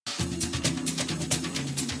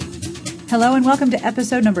Hello and welcome to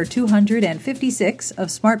episode number 256 of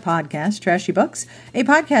Smart Podcast Trashy Books, a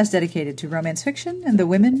podcast dedicated to romance fiction and the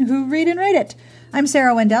women who read and write it. I'm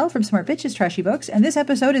Sarah Wendell from Smart Bitches Trashy Books, and this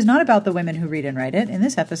episode is not about the women who read and write it. In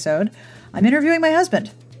this episode, I'm interviewing my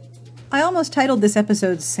husband. I almost titled this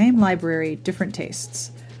episode Same Library, Different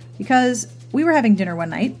Tastes, because we were having dinner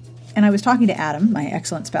one night, and I was talking to Adam, my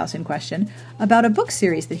excellent spouse in question, about a book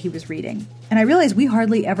series that he was reading. And I realized we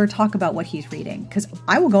hardly ever talk about what he's reading, because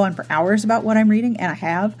I will go on for hours about what I'm reading, and I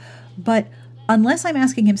have, but unless I'm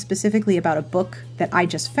asking him specifically about a book that I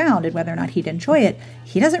just found and whether or not he'd enjoy it,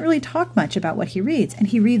 he doesn't really talk much about what he reads, and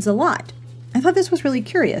he reads a lot. I thought this was really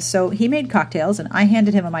curious, so he made cocktails, and I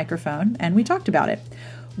handed him a microphone, and we talked about it.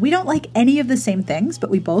 We don't like any of the same things, but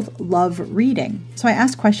we both love reading. So I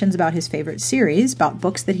asked questions about his favorite series, about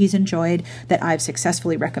books that he's enjoyed that I've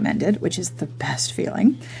successfully recommended, which is the best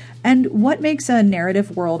feeling, and what makes a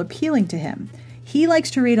narrative world appealing to him. He likes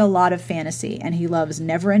to read a lot of fantasy, and he loves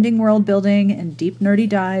never-ending world building and deep nerdy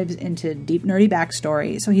dives into deep nerdy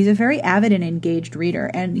backstory. So he's a very avid and engaged reader,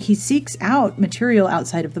 and he seeks out material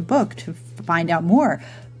outside of the book to find out more.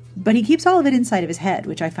 But he keeps all of it inside of his head,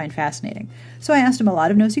 which I find fascinating. So I asked him a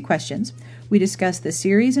lot of nosy questions. We discussed the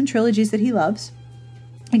series and trilogies that he loves,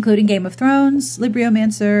 including Game of Thrones,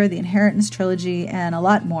 Libriomancer, the Inheritance Trilogy, and a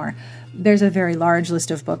lot more. There's a very large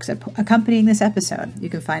list of books accompanying this episode. You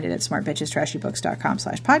can find it at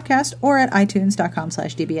smartbitchestrashybooks.com/podcast or at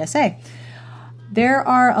itunes.com/dbsa. There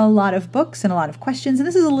are a lot of books and a lot of questions, and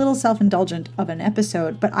this is a little self-indulgent of an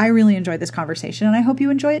episode, but I really enjoyed this conversation, and I hope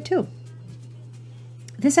you enjoy it too.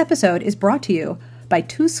 This episode is brought to you by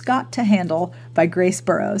Too Scott to Handle by Grace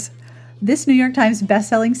Burrows. This New York Times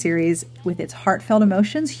bestselling series, with its heartfelt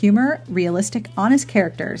emotions, humor, realistic, honest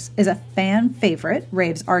characters, is a fan favorite,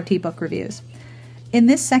 raves RT Book Reviews. In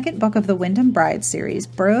this second book of the Wyndham Brides series,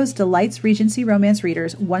 Burrows delights Regency romance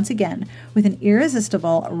readers once again with an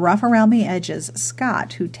irresistible, rough-around-the-edges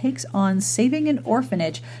Scott who takes on saving an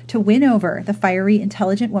orphanage to win over the fiery,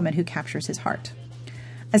 intelligent woman who captures his heart.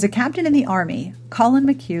 As a captain in the army, Colin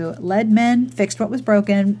McHugh led men, fixed what was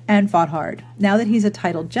broken, and fought hard. Now that he's a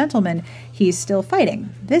titled gentleman, he's still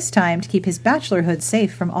fighting, this time to keep his bachelorhood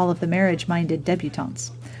safe from all of the marriage-minded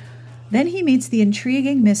debutantes. Then he meets the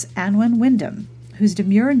intriguing Miss Anwen Wyndham, whose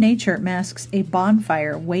demure nature masks a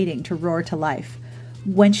bonfire waiting to roar to life.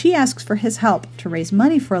 When she asks for his help to raise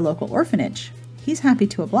money for a local orphanage, he's happy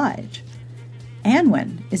to oblige.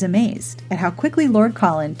 Anwen is amazed at how quickly Lord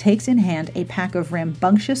Colin takes in hand a pack of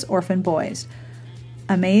rambunctious orphan boys.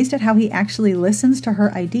 Amazed at how he actually listens to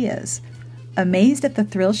her ideas. Amazed at the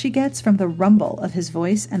thrill she gets from the rumble of his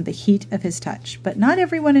voice and the heat of his touch. But not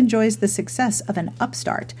everyone enjoys the success of an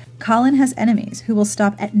upstart. Colin has enemies who will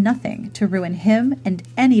stop at nothing to ruin him and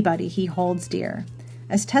anybody he holds dear.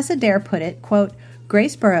 As Tessa Dare put it, quote,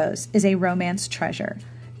 Grace Burrows is a romance treasure.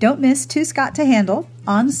 Don't miss Too Scott to Handle,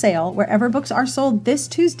 on sale wherever books are sold this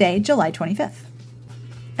Tuesday, July 25th.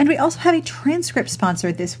 And we also have a transcript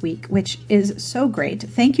sponsor this week, which is so great.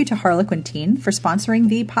 Thank you to Harlequin Teen for sponsoring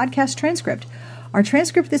the podcast transcript. Our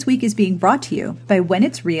transcript this week is being brought to you by When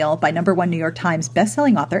It's Real by #1 New York Times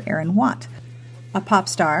bestselling author Erin Watt. A pop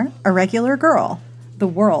star, a regular girl, the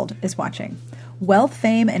world is watching. Wealth,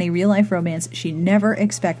 fame, and a real-life romance she never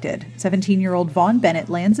expected. 17-year-old Vaughn Bennett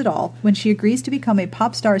lands it all when she agrees to become a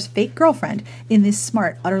pop star's fake girlfriend in this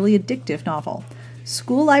smart, utterly addictive novel.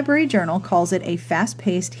 School Library Journal calls it a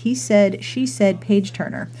fast-paced, he said, she said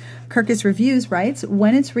page-turner. Kirkus Reviews writes,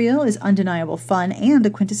 When It's Real is undeniable fun and a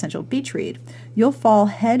quintessential beach read. You'll fall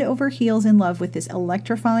head over heels in love with this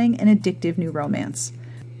electrifying and addictive new romance.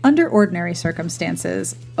 Under ordinary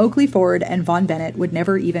circumstances, Oakley Ford and Vaughn Bennett would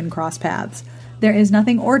never even cross paths. There is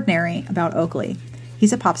nothing ordinary about Oakley.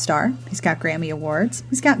 He's a pop star, he's got Grammy Awards,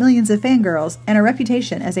 he's got millions of fangirls, and a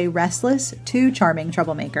reputation as a restless, too charming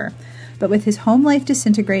troublemaker. But with his home life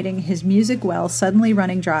disintegrating, his music well suddenly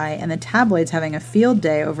running dry, and the tabloids having a field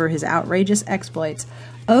day over his outrageous exploits,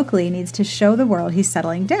 Oakley needs to show the world he's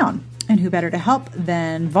settling down. And who better to help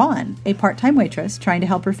than Vaughn, a part-time waitress trying to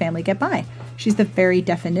help her family get by. She's the very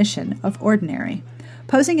definition of ordinary.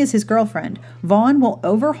 Posing as his girlfriend, Vaughn will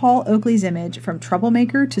overhaul Oakley's image from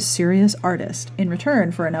troublemaker to serious artist in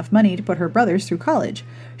return for enough money to put her brothers through college.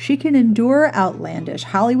 She can endure outlandish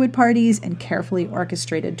Hollywood parties and carefully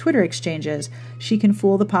orchestrated Twitter exchanges. She can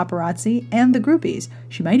fool the paparazzi and the groupies.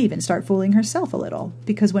 She might even start fooling herself a little,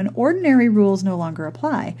 because when ordinary rules no longer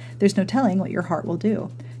apply, there's no telling what your heart will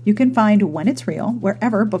do. You can find When It's Real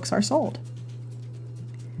wherever books are sold.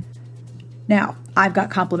 Now, I've got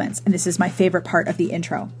compliments, and this is my favorite part of the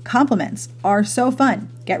intro. Compliments are so fun.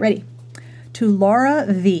 Get ready. To Laura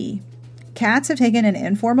V., cats have taken an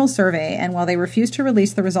informal survey, and while they refuse to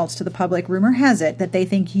release the results to the public, rumor has it that they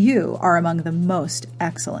think you are among the most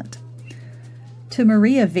excellent. To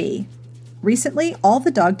Maria V. Recently, all the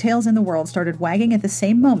dog tails in the world started wagging at the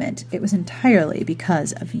same moment. It was entirely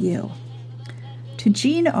because of you. To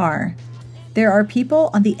Jean R. There are people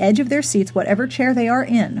on the edge of their seats, whatever chair they are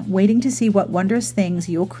in, waiting to see what wondrous things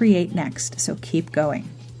you'll create next, so keep going.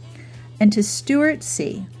 And to Stuart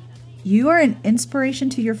C. You are an inspiration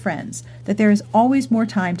to your friends, that there is always more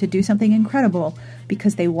time to do something incredible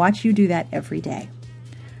because they watch you do that every day.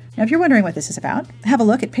 Now, if you're wondering what this is about, have a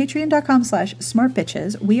look at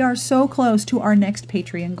patreon.com/smartbitches. We are so close to our next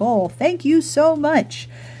Patreon goal. Thank you so much.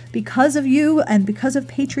 Because of you and because of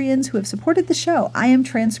Patreons who have supported the show, I am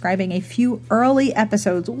transcribing a few early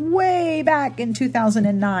episodes way back in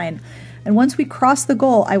 2009. And once we cross the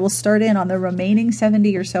goal, I will start in on the remaining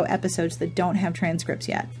 70 or so episodes that don't have transcripts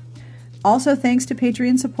yet. Also, thanks to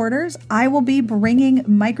Patreon supporters, I will be bringing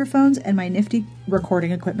microphones and my nifty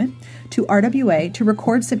recording equipment to RWA to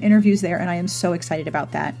record some interviews there, and I am so excited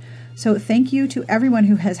about that. So thank you to everyone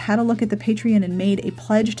who has had a look at the Patreon and made a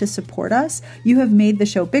pledge to support us. You have made the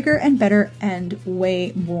show bigger and better and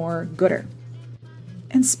way more gooder.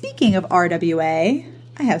 And speaking of RWA,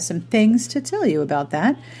 I have some things to tell you about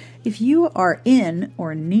that. If you are in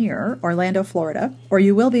or near Orlando, Florida, or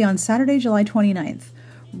you will be on Saturday, July 29th,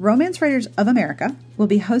 Romance Writers of America will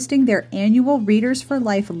be hosting their annual Readers for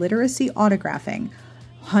Life literacy autographing.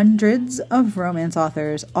 Hundreds of romance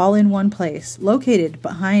authors all in one place, located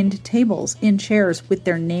behind tables in chairs with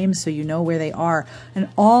their names so you know where they are. And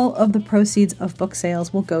all of the proceeds of book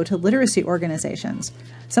sales will go to literacy organizations.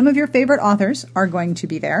 Some of your favorite authors are going to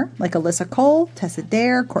be there, like Alyssa Cole, Tessa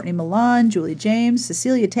Dare, Courtney Milan, Julie James,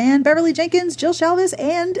 Cecilia Tan, Beverly Jenkins, Jill Shalvis,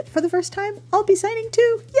 and for the first time, I'll be signing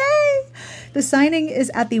too. Yay! The signing is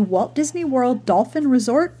at the Walt Disney World Dolphin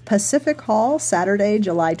Resort, Pacific Hall, Saturday,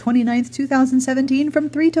 July 29th, 2017 from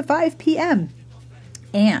 3 to 5 p.m.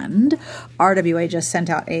 And RWA just sent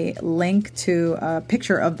out a link to a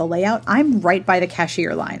picture of the layout. I'm right by the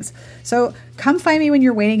cashier lines. So come find me when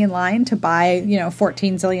you're waiting in line to buy,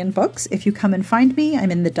 14 zillion books. If you come and find me,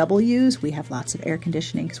 I'm in the W's. We have lots of air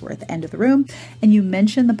conditioning because we're at the end of the room. And you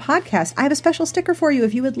mention the podcast. I have a special sticker for you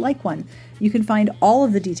if you would like one. You can find all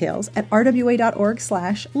of the details at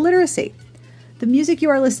rwa.org/literacy. The music you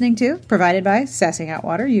are listening to, provided by Sassy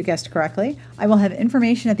Atwater, you guessed correctly. I will have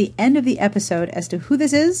information at the end of the episode as to who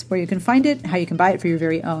this is, where you can find it, how you can buy it for your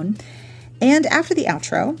very own. And after the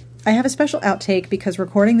outro, I have a special outtake because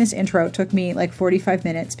recording this intro took me like 45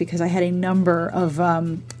 minutes because I had a number of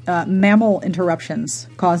mammal interruptions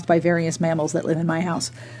caused by various mammals that live in my house.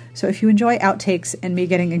 So if you enjoy outtakes and me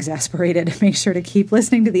getting exasperated, make sure to keep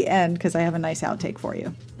listening to the end because I have a nice outtake for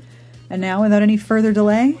you. And now, without any further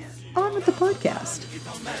delay, on with the podcast.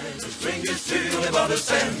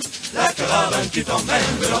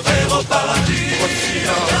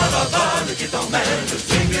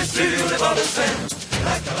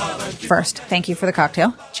 First, thank you for the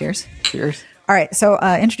cocktail. Cheers. Cheers. All right, so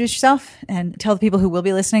introduce yourself and tell the people who will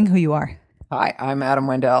be listening who you are. Hi, I'm Adam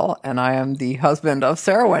Wendell, and I am the husband of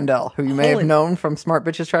Sarah Wendell, who you may have known from Smart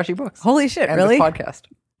Bitches Trashy Books. Holy shit, and really? This podcast.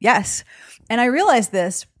 Yes. And I realized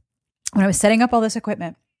this when I was setting up all this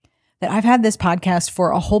equipment, that I've had this podcast for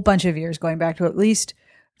a whole bunch of years, going back to at least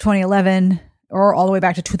 2011 or all the way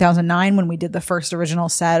back to 2009 when we did the first original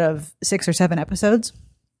set of 6 or 7 episodes.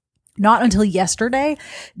 Not until yesterday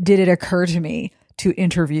did it occur to me to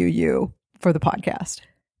interview you for the podcast.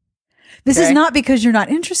 This is not because you're not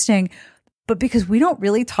interesting, but because we don't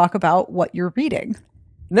really talk about what you're reading.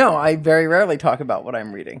 No, I very rarely talk about what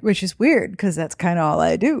I'm reading. Which is weird because that's kind of all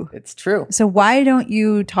I do. It's true. So why don't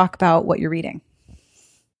you talk about what you're reading?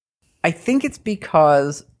 I think it's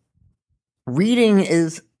because reading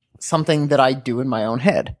is something that I do in my own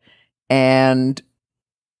head. And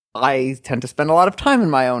I tend to spend a lot of time in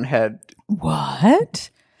my own head. What?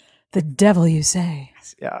 The devil you say.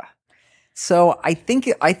 Yeah. So I think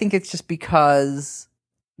it's just because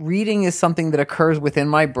reading is something that occurs within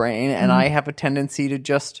my brain, and I have a tendency to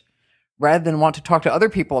just, rather than want to talk to other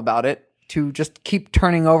people about it, to just keep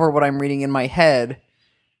turning over what I'm reading in my head.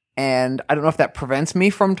 And I don't know if that prevents me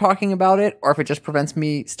from talking about it or if it just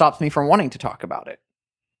stops me from wanting to talk about it.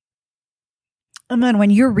 And then when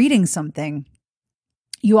you're reading something,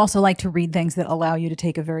 you also like to read things that allow you to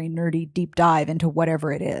take a very nerdy deep dive into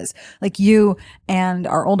whatever it is. Like you and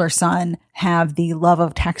our older son have the love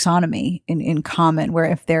of taxonomy in common, where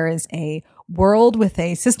if there is a world with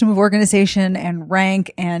a system of organization and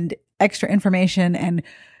rank and extra information and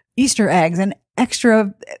Easter eggs and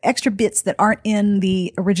extra bits that aren't in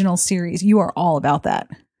the original series, you are all about that.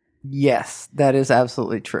 Yes, that is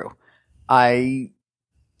absolutely true.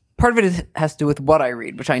 Part of it has to do with what I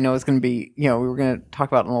read, which I know is going to be, we were going to talk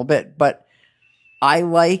about in a little bit, but I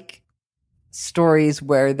like stories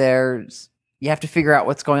where you have to figure out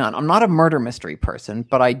what's going on. I'm not a murder mystery person,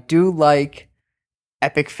 but I do like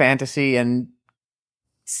epic fantasy and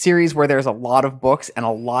series where there's a lot of books and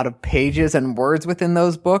a lot of pages and words within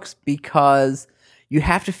those books, because you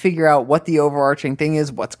have to figure out what the overarching thing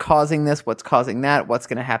is, what's causing this, what's causing that, what's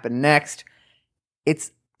going to happen next.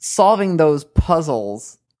 It's solving those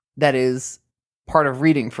puzzles that is part of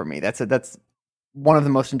reading for me. That's one of the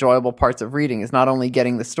most enjoyable parts of reading, is not only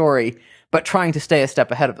getting the story, but trying to stay a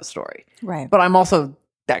step ahead of the story. Right. But I'm also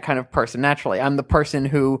that kind of person naturally. I'm the person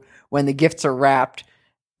who, when the gifts are wrapped,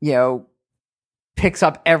 picks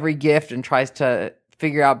up every gift and tries to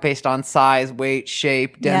figure out based on size, weight,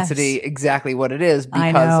 shape, density, exactly what it is,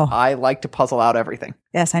 because I like to puzzle out everything.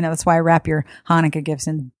 Yes, I know. That's why I wrap your Hanukkah gifts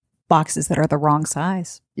in boxes that are the wrong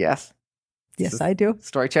size. Yes. Yes, I do.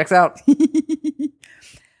 Story checks out.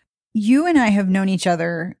 You and I have known each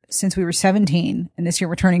other since we were 17, and this year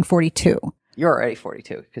we're turning 42. You're already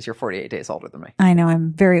 42 because you're 48 days older than me. I know.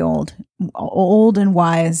 I'm very old. Old and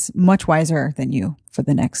wise, much wiser than you for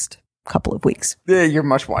the next couple of weeks. Yeah, you're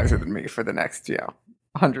much wiser than me for the next,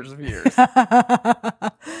 hundreds of years.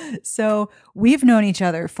 So we've known each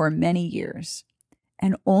other for many years.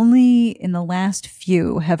 And only in the last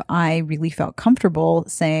few have I really felt comfortable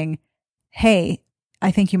saying, hey,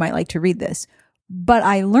 I think you might like to read this. But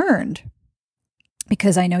I learned,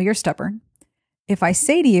 because I know you're stubborn, if I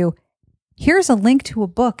say to you, here's a link to a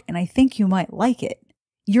book and I think you might like it,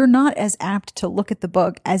 you're not as apt to look at the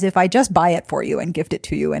book as if I just buy it for you and gift it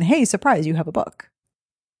to you and, hey, surprise, you have a book.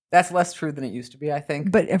 That's less true than it used to be, I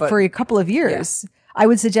think. But for a couple of years, I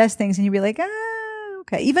would suggest things and you'd be like,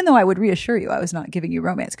 okay. Even though I would reassure you I was not giving you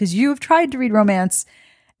romance, because you've tried to read romance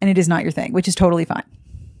and it is not your thing, which is totally fine.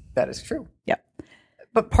 That is true. Yep.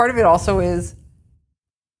 But part of it also is,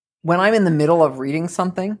 when I'm in the middle of reading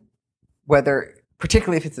something,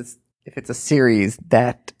 particularly if it's a series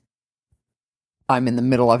that I'm in the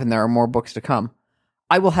middle of and there are more books to come,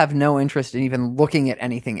 I will have no interest in even looking at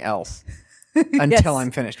anything else until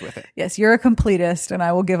I'm finished with it. Yes, you're a completist, and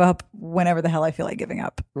I will give up whenever the hell I feel like giving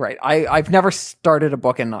up. Right. I've never started a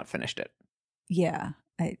book and not finished it. Yeah,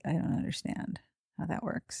 I don't understand how that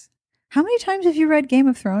works. How many times have you read Game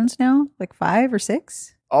of Thrones now? Like 5 or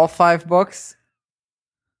 6? All 5 books?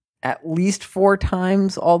 At least 4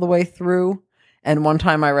 times all the way through. And one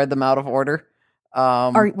time I read them out of order.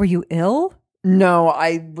 Were you ill? No,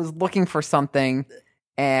 I was looking for something,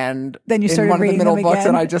 and then you started in one reading of the middle them books, again?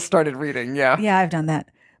 and I just started reading. Yeah, I've done that.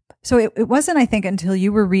 So it wasn't, I think, until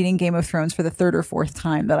you were reading Game of Thrones for the 3rd or 4th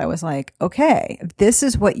time that I was like, okay, if this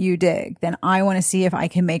is what you dig, then I want to see if I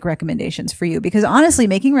can make recommendations for you. Because honestly,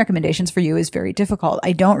 making recommendations for you is very difficult.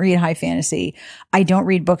 I don't read high fantasy. I don't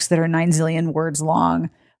read books that are 9 zillion words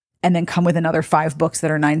long and then come with another 5 books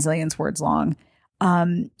that are 9 zillion words long.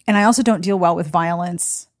 And I also don't deal well with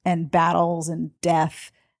violence and battles and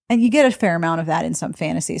death. And you get a fair amount of that in some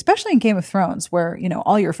fantasy, especially in Game of Thrones, where,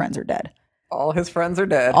 all your friends are dead. All his friends are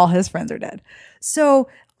dead. All his friends are dead. So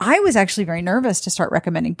I was actually very nervous to start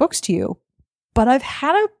recommending books to you, but I've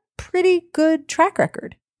had a pretty good track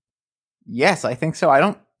record. Yes, I think so. I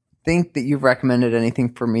don't think that you've recommended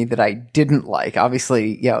anything for me that I didn't like.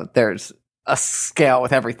 Obviously, there's a scale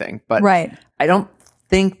with everything, but right. I don't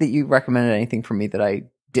think that you recommended anything for me that I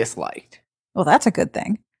disliked. Well, that's a good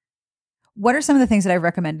thing. What are some of the things that I've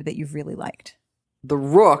recommended that you've really liked? The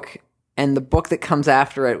Rook and the book that comes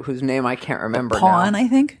after it, whose name I can't remember Pawn, now. I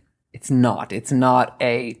think? It's not. It's not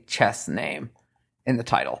a chess name in the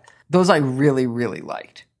title. Those I really, really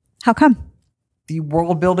liked. How come? The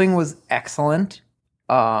world building was excellent,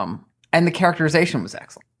 and the characterization was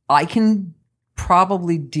excellent. I can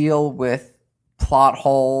probably deal with plot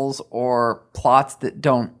holes or plots that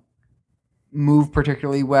don't move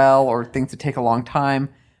particularly well or things that take a long time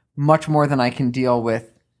much more than I can deal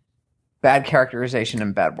with bad characterization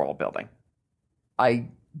and bad world building. I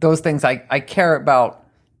care about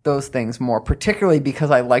those things more, particularly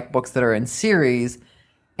because I like books that are in series,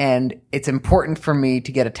 and it's important for me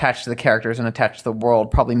to get attached to the characters and attached to the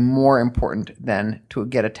world, probably more important than to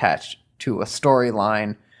get attached to a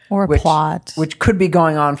storyline or a plot, which could be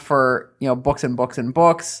going on for books and books and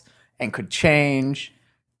books and could change.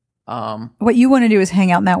 What you want to do is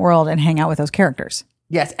hang out in that world and hang out with those characters.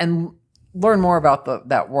 Yes, and learn more about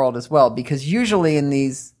that world as well, because usually in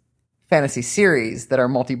these fantasy series that are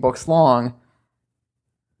multi-books long,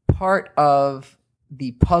 part of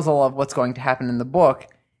the puzzle of what's going to happen in the book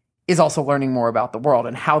is also learning more about the world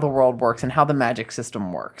and how the world works and how the magic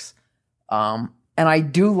system works. And I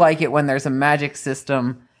do like it when there's a magic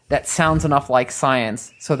system that sounds enough like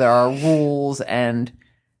science. So there are rules, and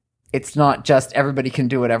it's not just everybody can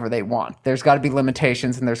do whatever they want. There's got to be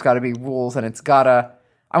limitations, and there's got to be rules, and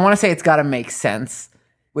I want to say it's got to make sense,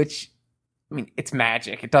 which, I mean, it's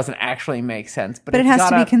magic. It doesn't actually make sense. But it has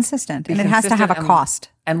to be consistent, and it has to have a cost.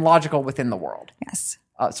 And logical within the world. Yes.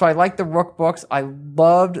 So I like the Rook books. I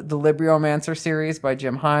loved the Libriomancer series by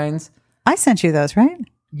Jim Hines. I sent you those, right?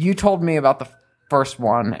 You told me about the first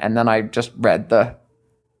one, and then I just read the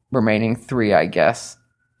remaining 3, I guess,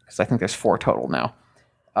 because I think there's 4 total now.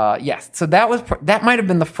 Yes, so that might have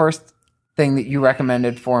been the first thing that you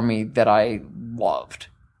recommended for me that I loved.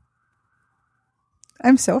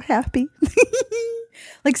 I'm so happy.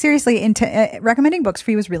 Like, seriously, recommending books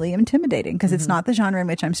for you is really intimidating because it's not the genre in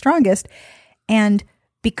which I'm strongest. And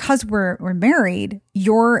because we're married,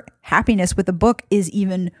 your happiness with the book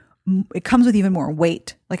it comes with even more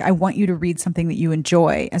weight. Like, I want you to read something that you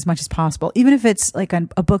enjoy as much as possible, even if it's like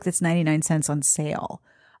a book that's 99 cents on sale.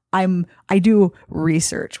 I do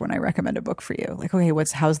research when I recommend a book for you. Like, okay, what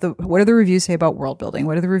do the reviews say about world building?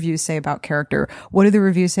 What do the reviews say about character? What do the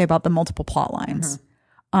reviews say about the multiple plot lines?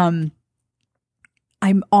 I'm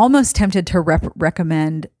almost tempted to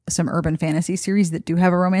recommend some urban fantasy series that do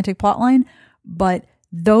have a romantic plot line, but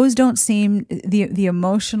those don't seem, the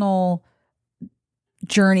emotional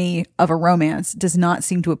journey of a romance does not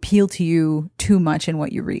seem to appeal to you too much in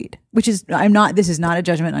what you read, this is not a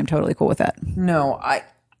judgment. I'm totally cool with that. No,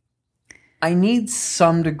 I need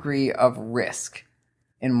some degree of risk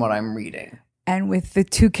in what I'm reading. And with the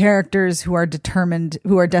 2 characters who are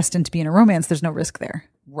destined to be in a romance, there's no risk there.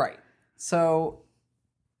 Right. So,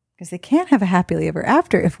 because they can't have a happily ever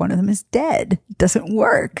after if one of them is dead. It doesn't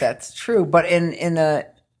work. That's true. But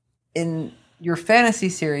in your fantasy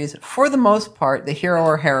series, for the most part, the hero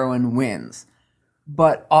or heroine wins.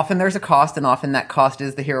 But often there's a cost, and often that cost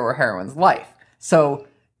is the hero or heroine's life. So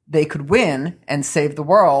they could win and save the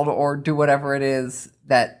world or do whatever it is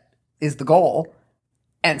that is the goal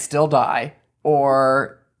and still die.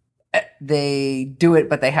 Or they do it,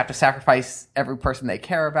 but they have to sacrifice every person they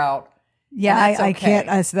care about. Yeah, I can't.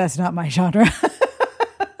 That's not my genre.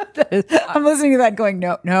 I'm listening to that going,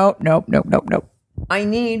 nope. I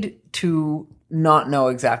need to not know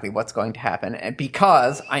exactly what's going to happen, and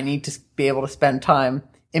because I need to be able to spend time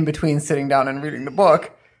in between sitting down and reading the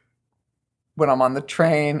book when I'm on the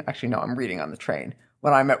train. Actually, no, I'm reading on the train.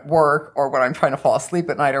 When I'm at work or when I'm trying to fall asleep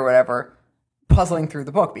at night or whatever, puzzling through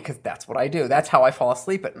the book, because that's what I do. That's how I fall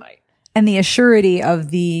asleep at night. And the assurity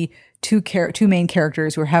of the two main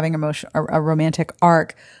characters who are having a romantic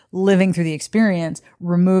arc living through the experience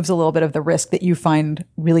removes a little bit of the risk that you find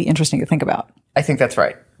really interesting to think about. I think that's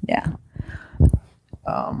right. Yeah.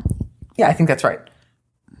 I think that's right.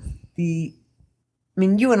 You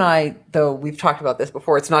and I, though we've talked about this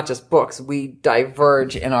before, it's not just books. We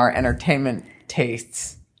diverge in our entertainment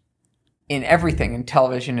tastes in everything, in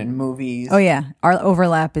television and movies. Oh, yeah. Our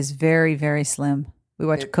overlap is very, very slim. We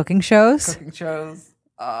watch cooking shows.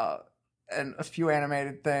 And a few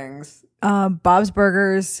animated things. Bob's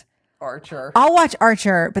Burgers. Archer. I'll watch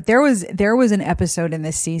Archer, but there was an episode in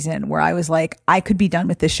this season where I was like, I could be done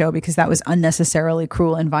with this show because that was unnecessarily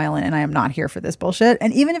cruel and violent, and I am not here for this bullshit.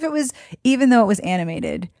 And even though it was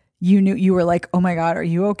animated, you were like, oh my God, are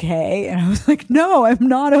you okay? And I was like, no, I'm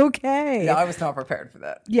not okay. Yeah, I was not prepared for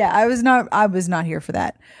that. Yeah, I was not here for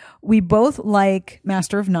that. We both like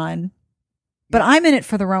Master of None, but I'm in it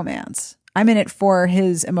for the romance. I'm in it for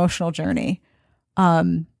his emotional journey.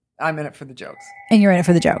 I'm in it for the jokes. And you're in it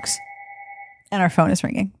for the jokes. And our phone is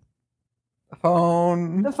ringing. The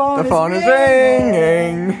phone is ringing.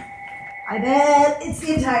 ringing. I bet it's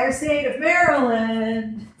the entire state of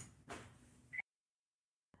Maryland.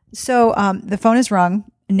 So the phone is rung.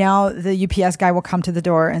 Now the UPS guy will come to the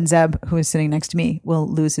door, and Zeb, who is sitting next to me, will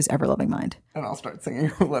lose his ever-loving mind. And I'll start singing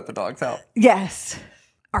Let the Dogs Out. Yes.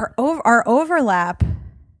 Our overlap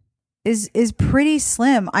is pretty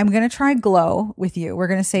slim. I'm going to try Glow with you. We're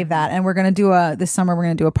going to save that. And we're going to do this summer, we're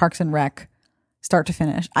going to do a Parks and Rec start to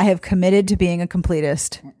finish. I have committed to being a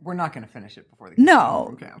completist. We're not going to finish it before the kids get home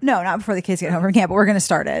from camp. No, not before the kids get home from camp, but we're going to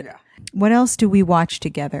start it. Yeah. What else do we watch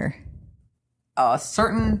together?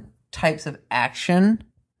 Certain types of action.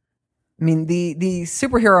 I mean, the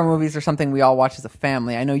superhero movies are something we all watch as a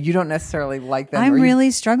family. I know you don't necessarily like them. I'm really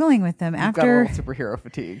struggling with them. You've got a little superhero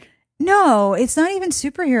fatigue. No, it's not even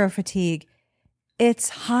superhero fatigue. It's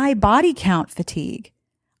high body count fatigue.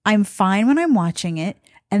 I'm fine when I'm watching it.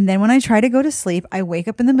 And then when I try to go to sleep, I wake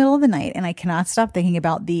up in the middle of the night and I cannot stop thinking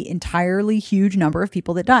about the entirely huge number of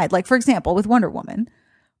people that died. Like, for example, with Wonder Woman,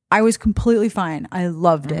 I was completely fine. I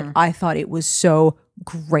loved it. I thought it was so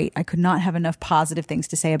great. I could not have enough positive things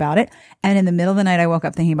to say about it. And in the middle of the night, I woke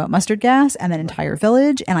up thinking about Mustard Gas and that entire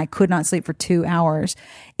village, and I could not sleep for 2 hours.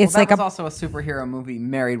 It's that was also a superhero movie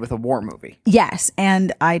married with a war movie. Yes,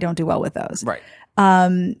 and I don't do well with those. Right. I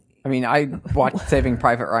mean, I watched Saving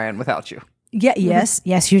Private Ryan without you. Yeah.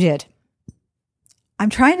 Yes, you did. I'm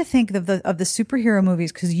trying to think of the superhero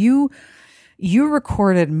movies because you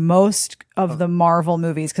recorded most of the Marvel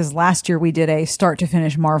movies because last year we did a start to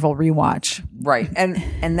finish Marvel rewatch. Right.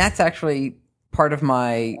 And that's actually part of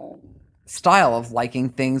my style of liking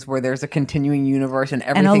things where there's a continuing universe and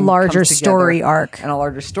everything and a larger comes together story arc. And a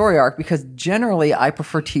larger story arc, because generally I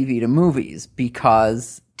prefer TV to movies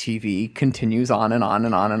because TV continues on and on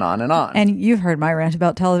and on and on and on. And you've heard my rant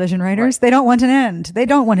about television writers. Right. They don't want an end. They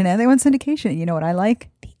want syndication. You know what I like?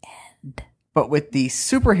 The end. But with the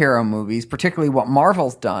superhero movies, particularly what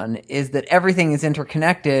Marvel's done, is that everything is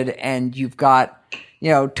interconnected, and you've got,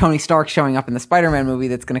 Tony Stark showing up in the Spider-Man movie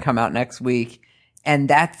that's going to come out next week. And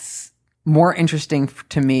that's more interesting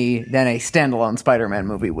to me than a standalone Spider-Man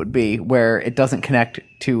movie would be, where it doesn't connect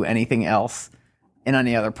to anything else in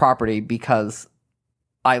any other property, because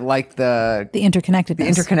I like the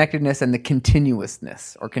interconnectedness and the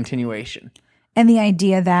continuousness or continuation. And the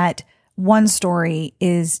idea that one story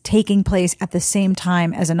is taking place at the same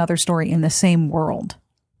time as another story in the same world.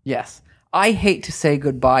 Yes. I hate to say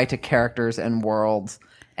goodbye to characters and worlds,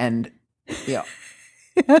 and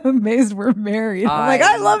I'm amazed we're married. I'm like,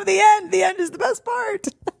 I love the end. The end is the best part.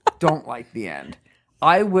 Don't like the end.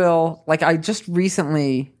 I just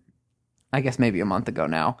recently, I guess maybe a month ago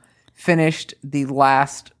now, finished the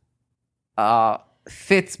last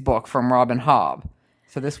Fitz book from Robin Hobb.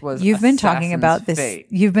 So this was You've been talking about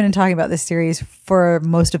this series for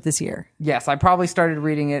most of this year. Yes, I probably started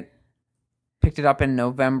reading it, picked it up in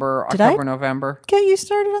November, November. Get you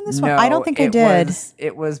started on this one? No, I don't think I did.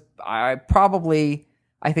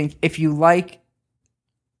 I think if you like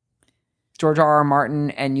George R.R.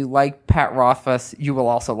 Martin and you like Pat Rothfuss, you will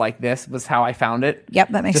also like this, was how I found it. Yep,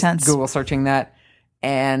 that makes sense. Google searching that.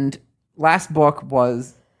 And last book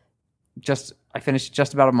was I finished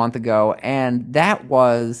just about a month ago, and that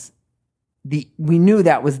was we knew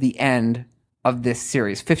that was the end of this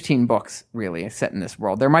series. 15 books, really, set in this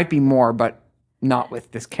world. There might be more, but not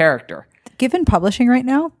with this character. Given publishing right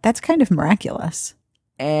now, that's kind of miraculous.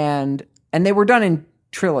 And they were done in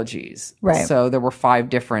trilogies. Right. So there were 5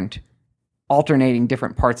 alternating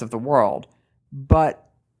different parts of the world. But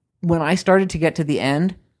when I started to get to the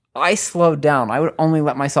end, I slowed down. I would only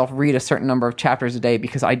let myself read a certain number of chapters a day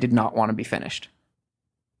because I did not want to be finished.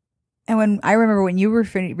 And I remember when you were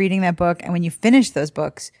reading that book and when you finished those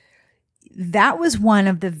books, that was one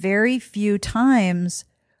of the very few times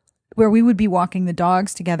where we would be walking the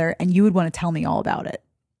dogs together and you would want to tell me all about it.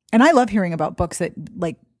 And I love hearing about books that,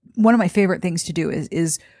 like, one of my favorite things to do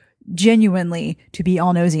is genuinely to be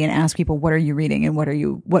all nosy and ask people, what are you reading and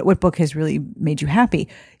what book has really made you happy?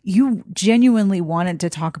 You genuinely wanted to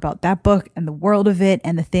talk about that book and the world of it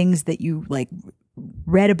and the things that you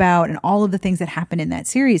read about and all of the things that happen in that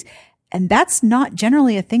series. And that's not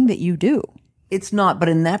generally a thing that you do. It's not, but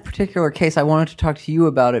in that particular case, I wanted to talk to you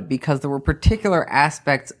about it because there were particular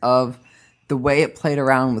aspects of the way it played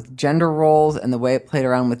around with gender roles and the way it played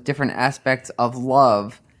around with different aspects of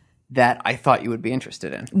love that I thought you would be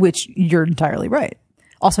interested in. Which you're entirely right.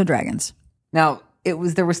 Also dragons. Now,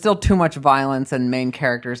 there was still too much violence and main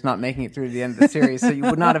characters not making it through to the end of the series, so you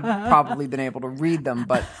would not have probably been able to read them,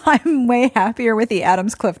 but I'm way happier with the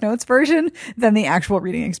Adams Cliff Notes version than the actual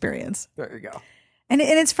reading experience. There you go. And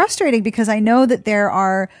it's frustrating because I know that there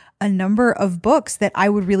are a number of books that I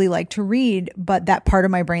would really like to read, but that part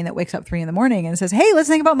of my brain that wakes up 3 a.m. and says, hey, let's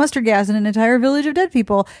think about mustard gas and an entire village of dead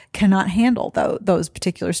people cannot handle those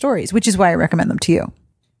particular stories, which is why I recommend them to you.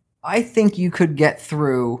 I think you could get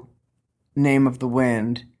through Name of the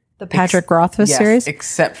Wind. The Patrick Rothfuss series?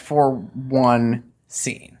 Except for one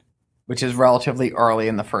scene, which is relatively early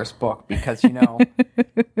in the first book because, the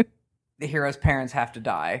hero's parents have to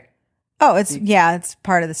die. Oh, it's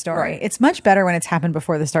part of the story. Right. It's much better when it's happened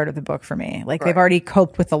before the start of the book for me. Like, They've already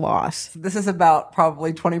coped with the loss. This is about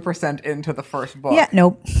probably 20% into the first book. Yeah,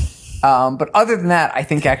 nope. But other than that, I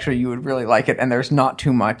think actually you would really like it, and there's not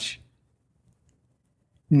too much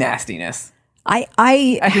nastiness.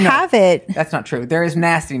 I have it. That's not true. There is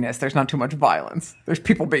nastiness. There's not too much violence. There's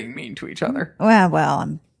people being mean to each other.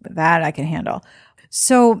 Well, that I can handle.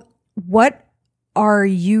 So what are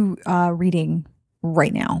you reading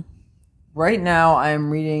right now? Right now, I'm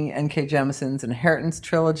reading N.K. Jemisin's Inheritance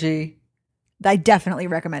Trilogy. I definitely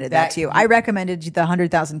recommended that to you. I recommended the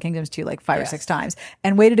 100,000 Kingdoms to you like 5 or 6 times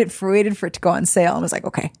and waited for it to go on sale and was like,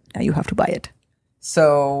 okay, now you have to buy it.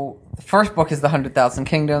 So the first book is The 100,000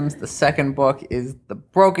 Kingdoms. The second book is The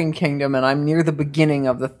Broken Kingdom, and I'm near the beginning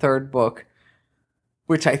of the third book,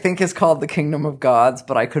 which I think is called The Kingdom of Gods,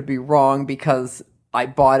 but I could be wrong because I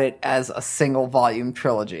bought it as a single volume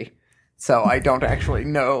trilogy. So I don't actually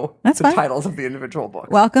know the titles of the individual books.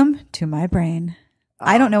 Welcome to my brain.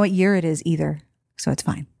 I don't know what year it is either, so it's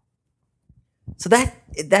fine. So that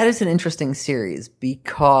is an interesting series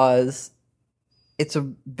because it's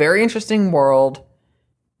a very interesting world.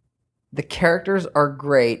 The characters are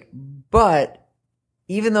great, but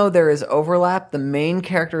even though there is overlap, the main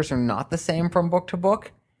characters are not the same from book to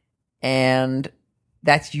book, and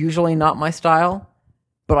that's usually not my style,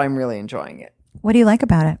 but I'm really enjoying it. What do you like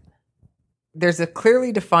about it? There's a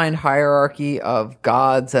clearly defined hierarchy of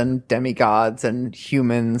gods and demigods and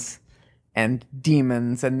humans and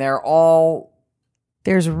demons, and they're all...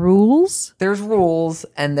 There's rules? There's rules,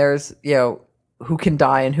 and there's, who can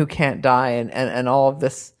die and who can't die and all of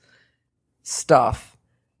this stuff.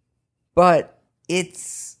 But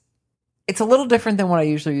it's a little different than what I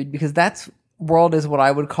usually read because that world is what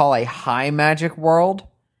I would call a high magic world.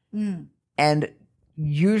 And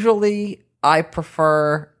usually I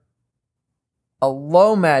prefer a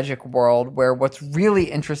low magic world where what's really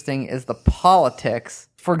interesting is the politics.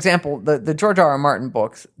 For example, the George R. R. Martin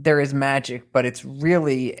books, there is magic, but it's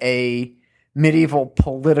really a medieval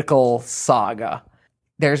political saga.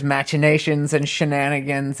 There's machinations and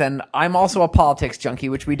shenanigans, and I'm also a politics junkie,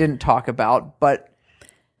 which we didn't talk about, but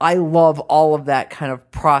I love all of that kind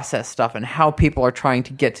of process stuff and how people are trying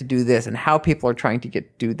to get to do this and how people are trying to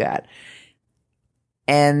get to do that.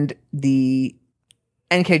 And the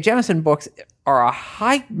N.K. Jemisin books are a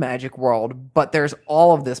high magic world, but there's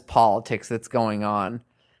all of this politics that's going on.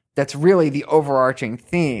 That's really the overarching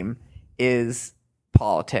theme is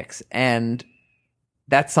politics. And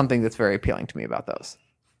that's something that's very appealing to me about those.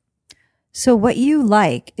 So what you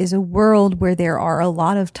like is a world where there are a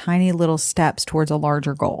lot of tiny little steps towards a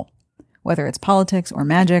larger goal, whether it's politics or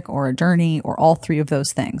magic or a journey or all three of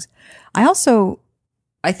those things. I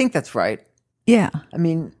think that's right. Yeah. I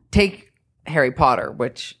mean, take Harry Potter,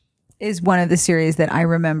 which is one of the series that I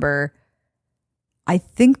remember. I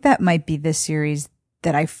think that might be the series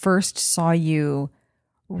that I first saw you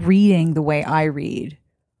reading the way I read,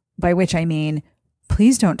 by which I mean,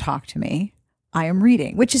 please don't talk to me. I am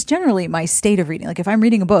reading, which is generally my state of reading. Like if I'm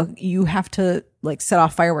reading a book, you have to like set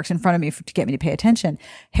off fireworks in front of me to get me to pay attention.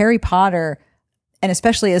 Harry Potter, and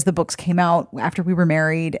especially as the books came out after we were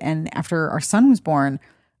married and after our son was born,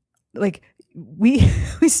 like we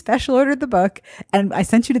special ordered the book and I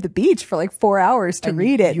sent you to the beach for like 4 hours to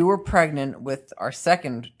read it. You were pregnant with our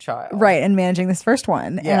second child. Right. And managing this first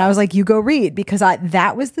one. Yeah. And I was like, you go read, because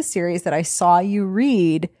that was the series that I saw you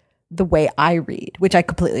read the way I read, which I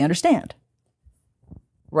completely understand.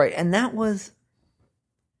 Right. And that was,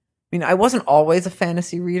 I wasn't always a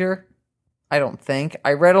fantasy reader. I don't think.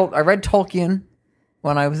 I read Tolkien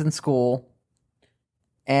when I was in school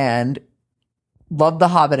and loved The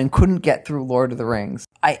Hobbit and couldn't get through Lord of the Rings.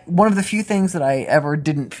 One of the few things that I ever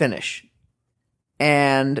didn't finish.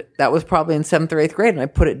 And that was probably in 7th or 8th grade, and I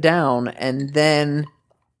put it down. And then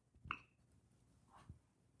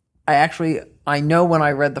I know when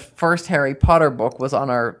I read the first Harry Potter book was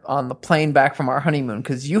on the plane back from our honeymoon,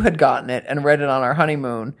 because you had gotten it and read it on our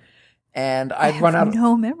honeymoon, and I have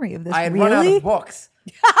no memory of this. I had run out of books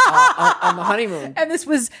on the honeymoon. And this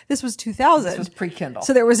was 2000. This was pre-Kindle,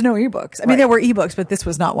 so there was no ebooks. I mean, there were ebooks, but this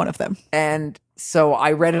was not one of them. And so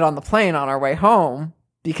I read it on the plane on our way home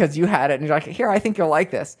because you had it, and you're like, "Here, I think you'll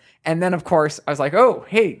like this." And then, of course, I was like, "Oh,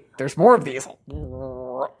 hey, there's more of these.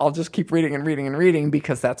 I'll just keep reading and reading and reading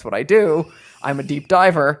because that's what I do. I'm a deep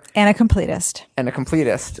diver. And a completist.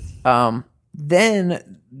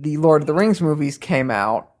 Then the Lord of the Rings movies came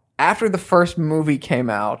out. After the first movie came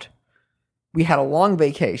out, we had a long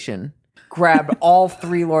vacation, grabbed all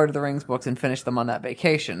 3 Lord of the Rings books and finished them on that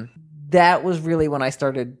vacation. That was really when I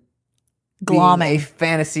started being a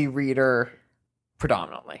fantasy reader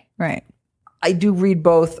predominantly. Right. I do read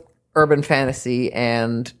both urban fantasy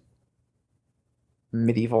and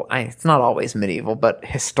medieval. It's not always medieval, but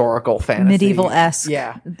historical fantasy. Medieval-esque.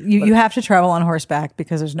 Yeah. You have to travel on horseback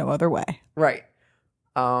because there's no other way. Right.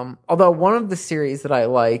 Although one of the series that I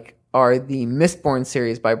like are the Mistborn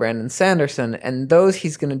series by Brandon Sanderson, and those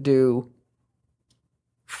he's going to do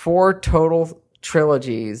 4 total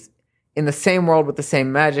trilogies in the same world with the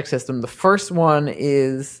same magic system. The first one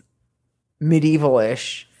is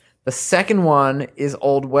medieval-ish. The second one is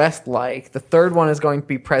Old West-like. The third one is going to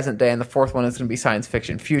be present day, and the fourth one is going to be science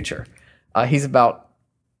fiction future. He's about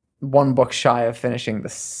one book shy of finishing the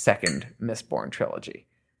second Mistborn trilogy.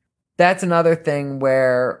 That's another thing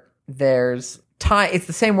where there's time. It's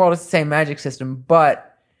the same world, it's the same magic system,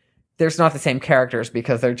 but there's not the same characters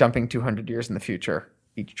because they're jumping 200 years in the future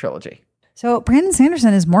each trilogy. So Brandon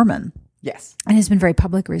Sanderson is Mormon. Yes. And has been very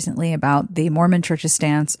public recently about the Mormon Church's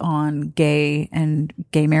stance on gay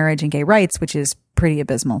marriage and gay rights, which is pretty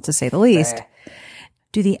abysmal, to say the least.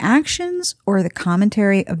 Do the actions or the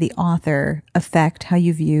commentary of the author affect how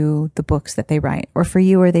you view the books that they write? Or for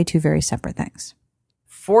you, are they two very separate things?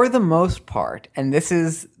 For the most part, and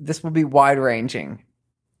this will be wide-ranging,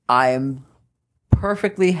 I am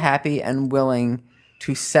perfectly happy and willing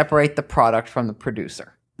to separate the product from the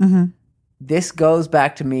producer. Mm-hmm. This goes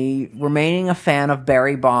back to me remaining a fan of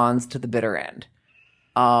Barry Bonds to the bitter end.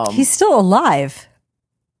 He's still alive.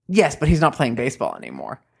 Yes, but he's not playing baseball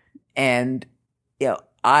anymore. And, there's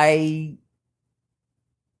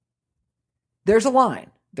a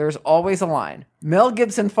line. There's always a line. Mel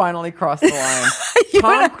Gibson finally crossed the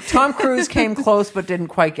line. Tom Cruise came close but didn't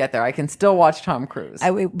quite get there. I can still watch Tom Cruise.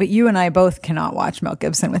 But you and I both cannot watch Mel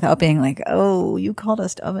Gibson without being like, oh, you called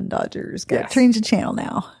us oven dodgers. Gotta change the channel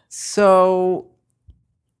now. So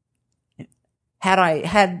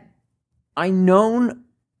had I known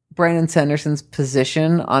Brandon Sanderson's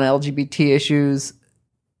position on LGBT issues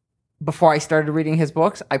before I started reading his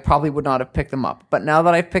books, I probably would not have picked them up. But now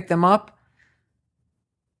that I've picked them up,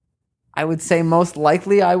 I would say most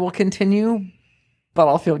likely I will continue, but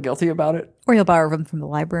I'll feel guilty about it. Or you'll borrow them from the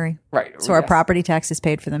library. Right. So our property tax is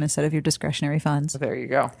paid for them instead of your discretionary funds. There you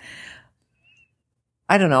go.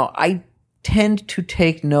 I don't know. I tend to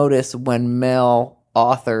take notice when male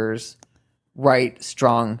authors write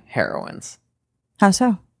strong heroines. How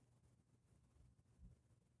so?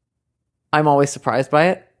 I'm always surprised by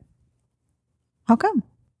it. How come?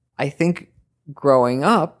 I think growing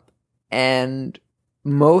up and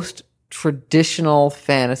most traditional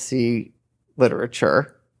fantasy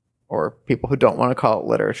literature, or people who don't want to call it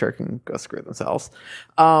literature can go screw themselves.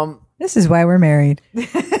 This is why we're married.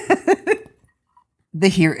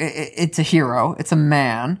 It's a hero. It's a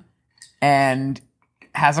man and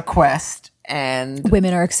has a quest, and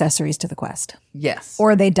women are accessories to the quest. Yes.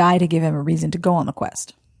 Or they die to give him a reason to go on the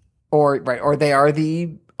quest. Or they are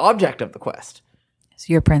the object of the quest.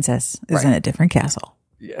 So your princess is in a different castle.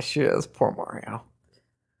 Yes, she is. Poor Mario.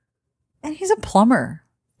 And he's a plumber.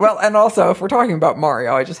 Well, and also, if we're talking about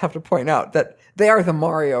Mario, I just have to point out that they are the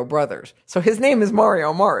Mario brothers. So his name is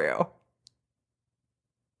Mario.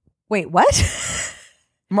 Wait, what?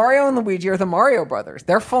 Mario and Luigi are the Mario brothers.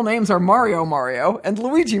 Their full names are Mario and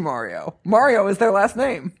Luigi Mario. Mario is their last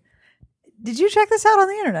name. Did you check this out on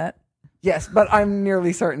the internet? Yes, but I'm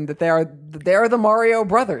nearly certain that they are the Mario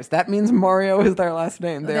brothers. That means Mario is their last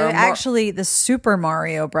name. They're actually the Super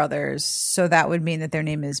Mario brothers, so that would mean that their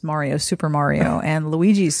name is Mario Super Mario and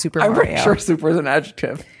Luigi's Super Mario. I'm pretty sure super is an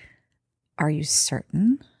adjective. Are you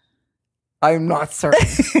certain? I'm not certain.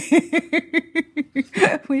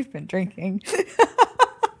 We've been drinking.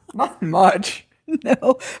 Not much.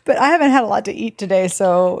 No, but I haven't had a lot to eat today,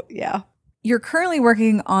 so yeah. You're currently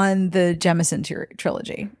working on the Jemison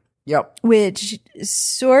trilogy. Yep. Which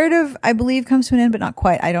sort of, I believe, comes to an end, but not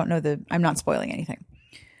quite. I don't know I'm not spoiling anything.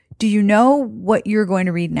 Do you know what you're going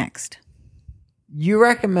to read next? You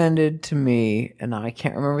recommended to me, and I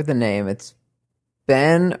can't remember the name. It's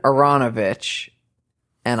Ben Aronovich,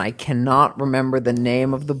 and I cannot remember the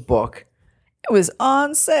name of the book. It was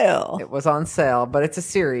on sale. It was on sale, but it's a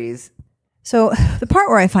series. So the part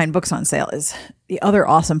where I find books on sale is the other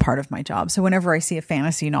awesome part of my job. So whenever I see a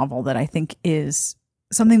fantasy novel that I think is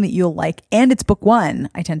something that you'll like, and it's book one,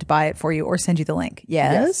 I tend to buy it for you or send you the link.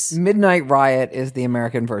 Yes? Midnight Riot is the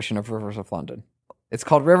American version of Rivers of London. It's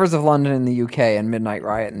called Rivers of London in the UK and Midnight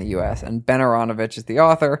Riot in the US. And Ben Aronovich is the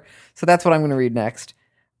author. So that's what I'm going to read next,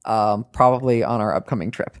 probably on our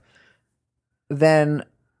upcoming trip. Then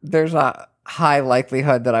there's a high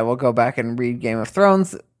likelihood that I will go back and read Game of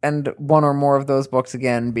Thrones and one or more of those books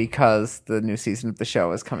again because the new season of the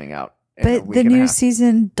show is coming out. But the new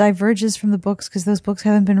season diverges from the books because those books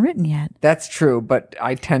haven't been written yet. That's true, but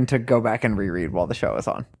I tend to go back and reread while the show is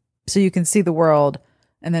on. So you can see the world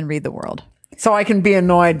and then read the world. So I can be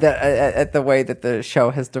annoyed that at the way that the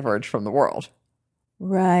show has diverged from the world.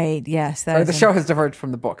 Right, yes. The show has diverged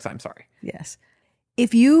from the books, I'm sorry. Yes.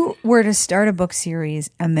 If you were to start a book series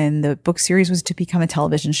and then the book series was to become a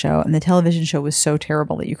television show and the television show was so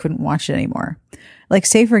terrible that you couldn't watch it anymore, like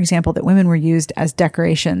say, for example, that women were used as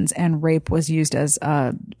decorations and rape was used as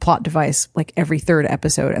a plot device like every third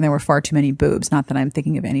episode and there were far too many boobs, not that I'm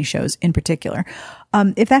thinking of any shows in particular.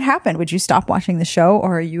 If that happened, would you stop watching the show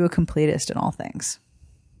or are you a completist in all things?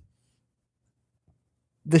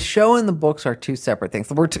 the show and the books are two separate things.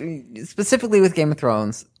 Specifically with Game of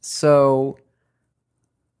Thrones. So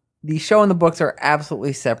the show and the books are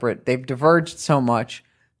absolutely separate. They've diverged so much.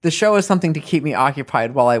 The show is something to keep me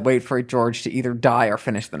occupied while I wait for George to either die or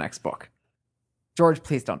finish the next book. George,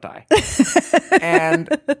 please don't die. And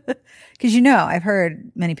because I've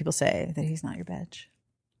heard many people say that he's not your bitch.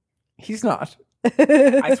 He's not.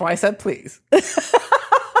 That's why I said please.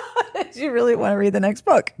 You really want to read the next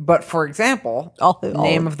book. But for example,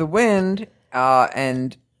 Name of the Wind,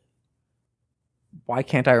 and why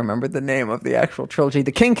can't I remember the name of the actual trilogy?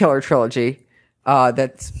 The Kingkiller trilogy,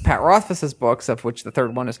 that's Pat Rothfuss's books, of which the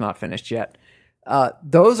third one is not finished yet.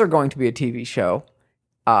 Those are going to be a TV show,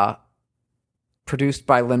 produced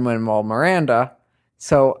by Lin-Manuel Miranda.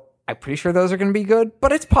 So I'm pretty sure those are going to be good,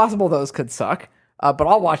 but it's possible those could suck. But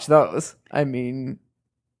I'll watch those. I mean,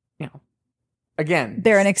 again,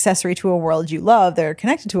 they're an accessory to a world you love. They're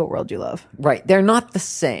connected to a world you love. Right. They're not the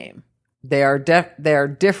same. They are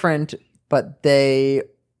different, but they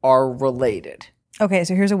are related. Okay,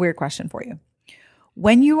 so here's a weird question for you.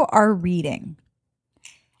 When you are reading,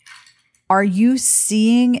 are you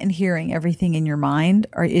seeing and hearing everything in your mind?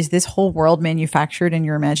 Or is this whole world manufactured in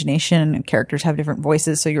your imagination and characters have different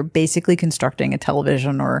voices? So you're basically constructing a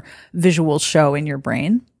television or visual show in your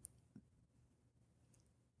brain?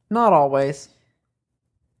 Not always.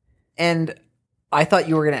 And I thought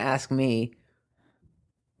you were going to ask me,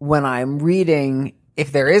 when I'm reading,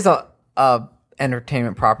 if there is a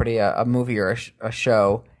entertainment property, a movie or a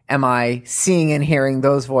show, am I seeing and hearing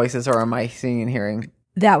those voices, or am I seeing and hearing?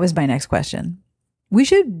 That was my next question. We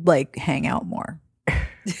should hang out more.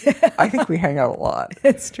 I think we hang out a lot.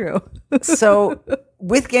 It's true. So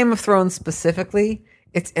with Game of Thrones specifically,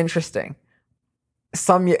 it's interesting.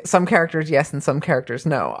 Some characters yes and some characters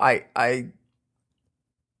no.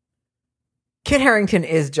 Kit Harington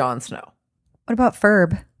is Jon Snow. What about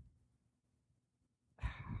Ferb?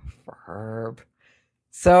 Ferb.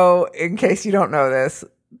 So in case you don't know this,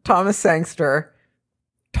 Thomas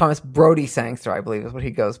Brody Sangster, I believe is what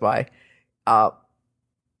he goes by,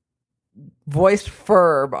 voiced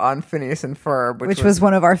Ferb on Phineas and Ferb, which was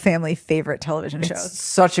one of our family favorite television shows.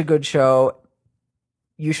 Such a good show.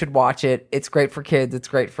 You should watch it. It's great for kids. It's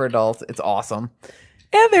great for adults. It's awesome.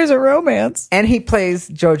 And there's a romance. And he plays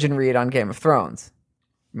Jojen Reed on Game of Thrones.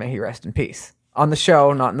 May he rest in peace. On the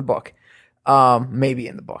show, not in the book. Maybe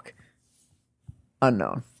in the book.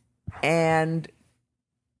 Unknown. And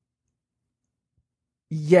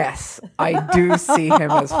yes, I do see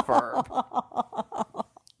him as Ferb.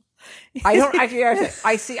 I don't actually.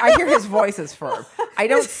 I hear his voice as Ferb. I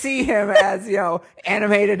don't see him as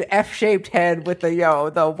animated F-shaped head with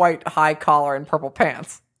the white high collar and purple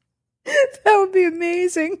pants. That would be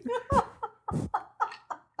amazing.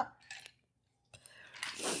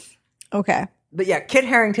 Okay, but yeah, Kit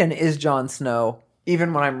Harington is Jon Snow,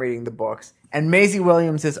 even when I'm reading the books, and Maisie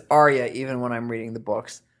Williams is Arya, even when I'm reading the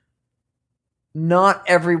books. Not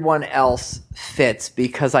everyone else fits,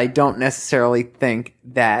 because I don't necessarily think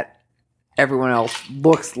that everyone else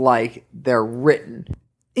looks like they're written.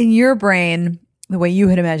 In your brain, the way you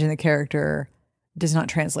had imagined the character does not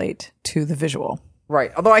translate to the visual.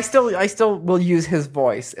 Right. Although I still will use his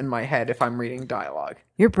voice in my head if I'm reading dialogue.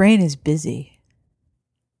 Your brain is busy.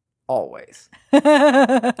 Always.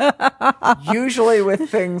 Usually with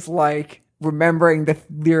things like remembering the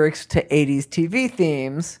lyrics to 80s TV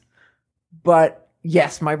themes. But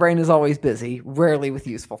yes, my brain is always busy, rarely with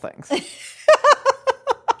useful things.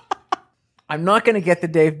 I'm not going to get the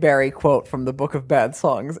Dave Barry quote from the Book of Bad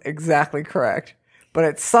Songs exactly correct, but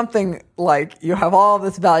it's something like you have all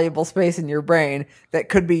this valuable space in your brain that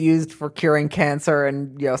could be used for curing cancer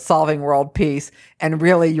and solving world peace, and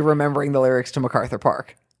really you're remembering the lyrics to MacArthur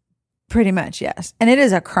Park. Pretty much, yes. And it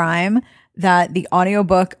is a crime that the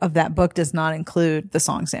audiobook of that book does not include the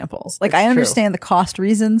song samples. I understand the cost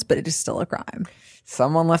reasons, but it is still a crime.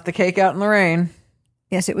 Someone left the cake out in the rain.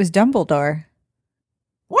 Yes, it was Dumbledore.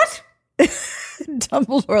 What?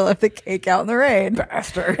 Dumbledore left the cake out in the rain.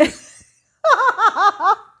 Bastard.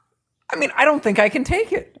 I mean, I don't think I can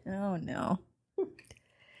take it. Oh, no.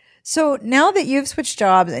 So now that you've switched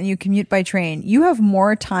jobs and you commute by train, you have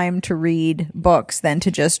more time to read books than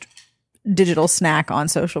to just digital snack on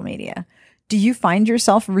social media. Do you find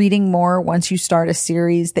yourself reading more once you start a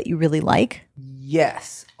series that you really like?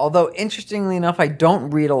 Yes. Although, interestingly enough, I don't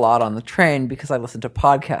read a lot on the train because I listen to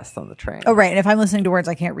podcasts on the train. Oh, right. And if I'm listening to words,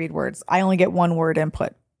 I can't read words. I only get one word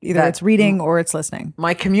input. Either it's reading or it's listening.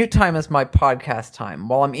 My commute time is my podcast time.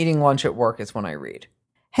 While I'm eating lunch at work is when I read.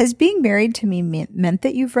 Has being married to me meant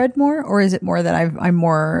that you've read more, or is it more that I'm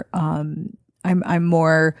more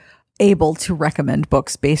able to recommend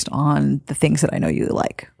books based on the things that I know you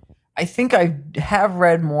like. I think I have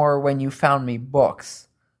read more when you found me books.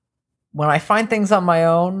 When I find things on my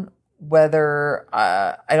own, whether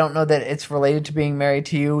I don't know that it's related to being married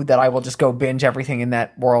to you, that I will just go binge everything in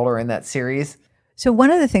that world or in that series. So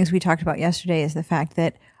one of the things we talked about yesterday is the fact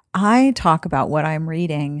that I talk about what I'm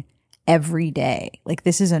reading every day. Like,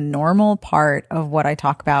 this is a normal part of what I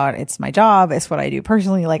talk about. It's my job. It's what I do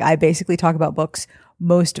personally. Like, I basically talk about books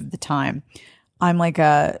most of the time. I'm like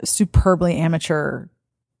a superbly amateur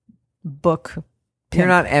book pimp. You're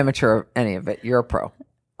not amateur of any of it. You're a pro.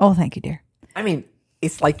 Oh, thank you, dear. I mean,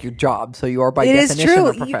 it's like your job, so you are by It is definition true.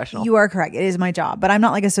 a professional. You are correct. It is my job, but I'm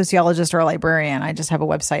not like a sociologist or a librarian. I just have a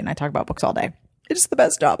website and I talk about books all day. It's the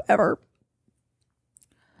best job ever.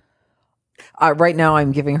 Right now,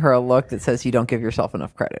 I'm giving her a look that says you don't give yourself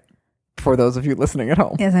enough credit. For those of you listening at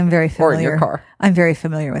home. Yes, I'm very familiar. Or in your car. I'm very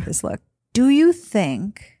familiar with this look. Do you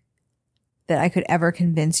think that I could ever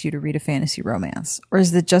convince you to read a fantasy romance? Or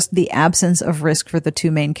is it just the absence of risk for the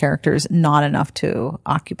two main characters not enough to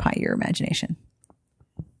occupy your imagination?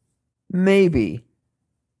 Maybe.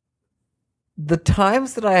 The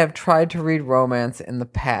times that I have tried to read romance in the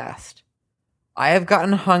past, I have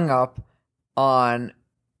gotten hung up on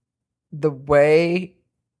the way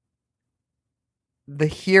the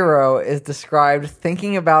hero is described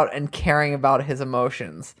thinking about and caring about his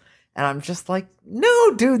emotions. And I'm just like,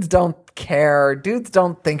 no, dudes don't care. Dudes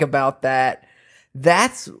don't think about that.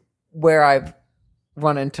 That's where I've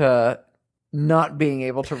run into not being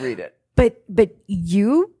able to read it. But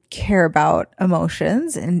you care about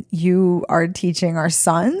emotions, and you are teaching our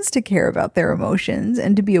sons to care about their emotions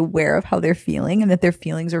and to be aware of how they're feeling and that their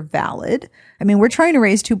feelings are valid. I mean, we're trying to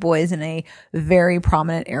raise two boys in a very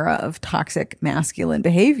prominent era of toxic masculine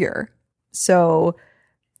behavior. So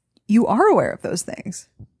you are aware of those things.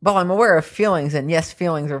 Well, I'm aware of feelings, and yes,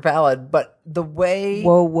 feelings are valid, but the way...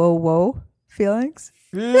 Whoa. Feelings?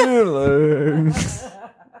 Feelings.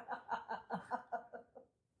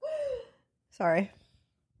 Sorry.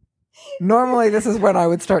 Normally, this is when I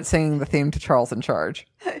would start singing the theme to Charles in Charge.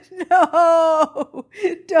 No,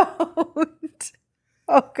 don't.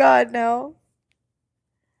 Oh, God, no.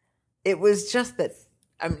 It was just that,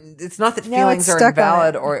 I mean, it's not that Now feelings it's are stuck on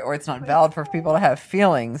invalid it. or it's not valid for people to have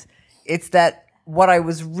feelings. It's that what I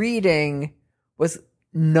was reading was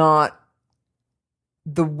not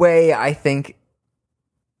the way I think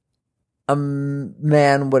a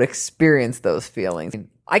man would experience those feelings.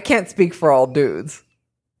 I can't speak for all dudes.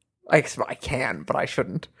 I can, but I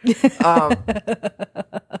shouldn't.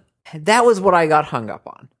 That was what I got hung up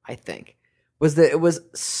on, I think, was that it was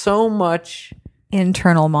so much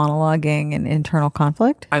internal monologuing and internal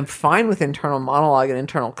conflict. I'm fine with internal monologue and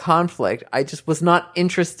internal conflict. I just was not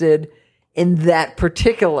interested in that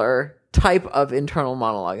particular type of internal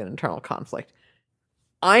monologue and internal conflict.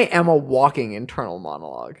 I am a walking internal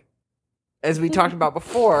monologue. As we talked about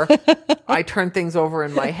before, I turn things over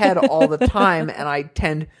in my head all the time, and I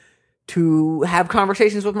tend to have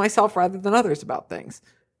conversations with myself rather than others about things.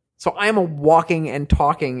 So I am a walking and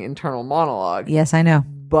talking internal monologue. Yes, I know.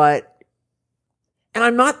 But, and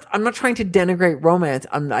I'm not trying to denigrate romance.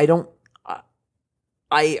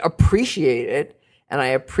 I appreciate it, and I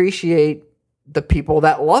appreciate the people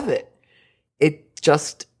that love it. It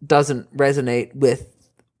just doesn't resonate with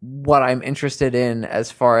what I'm interested in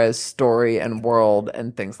as far as story and world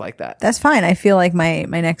and things like that. That's fine. I feel like my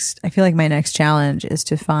next challenge is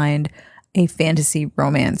to find a fantasy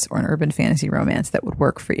romance or an urban fantasy romance that would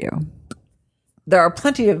work for you. There are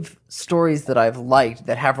plenty of stories that I've liked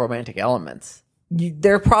that have romantic elements.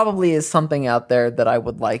 There probably is something out there that I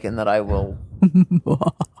would like and that I will.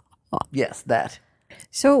 Yes, that.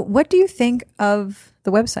 So what do you think of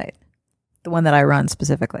the website? The one that I run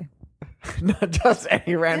specifically. Not just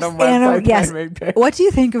any random website. Yes. What do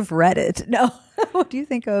you think of Reddit? No. What do you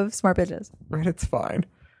think of Smart Bitches? Reddit's fine.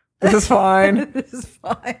 This is fine. This is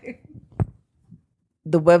fine.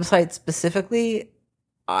 The website specifically,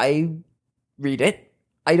 I read it.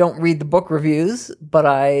 I don't read the book reviews, but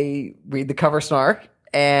I read the cover snark,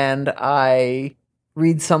 and I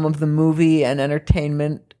read some of the movie and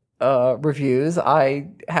entertainment reviews. I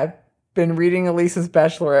have been reading Elise's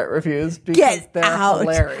Bachelorette reviews because they're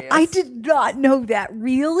hilarious. I did not know that.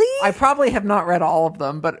 Really? I probably have not read all of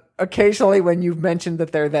them, but occasionally when you've mentioned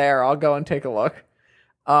that they're there, I'll go and take a look.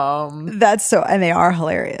 That's so, and they are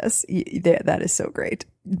hilarious. That is so great.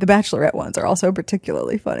 The Bachelorette ones are also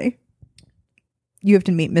particularly funny. You have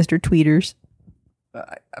to meet Mr. Tweeters.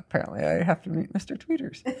 Apparently, I have to meet Mr.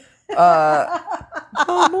 Tweeters.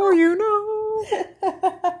 The more you know.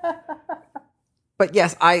 But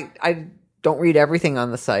yes, I don't read everything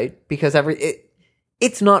on the site because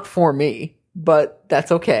It's not for me, but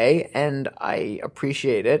that's okay, and I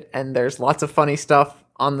appreciate it. And there's lots of funny stuff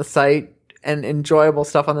on the site and enjoyable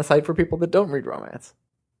stuff on the site for people that don't read romance.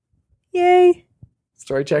 Yay.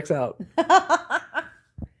 Story checks out. 10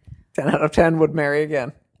 out of 10 would marry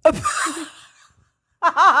again.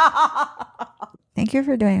 Thank you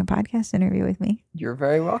for doing a podcast interview with me. You're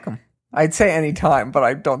very welcome. I'd say any time, but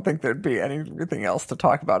I don't think there'd be anything else to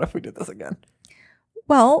talk about if we did this again.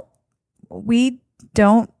 Well, we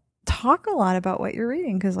don't talk a lot about what you're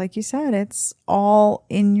reading because, like you said, it's all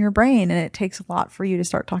in your brain and it takes a lot for you to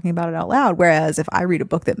start talking about it out loud. Whereas if I read a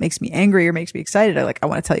book that makes me angry or makes me excited, I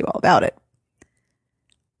want to tell you all about it.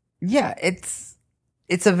 Yeah, it's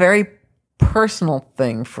a very personal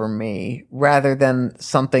thing for me rather than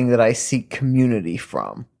something that I seek community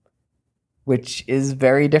from, which is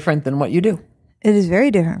very different than what you do. It is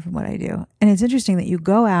very different from what I do. And it's interesting that you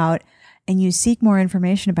go out and you seek more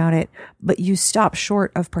information about it, but you stop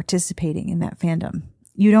short of participating in that fandom.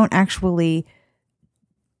 You don't actually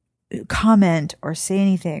comment or say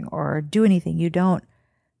anything or do anything. You don't,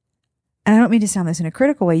 and I don't mean to sound this in a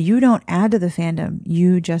critical way, you don't add to the fandom.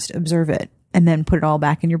 You just observe it and then put it all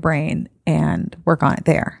back in your brain and work on it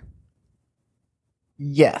there.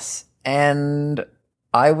 Yes. And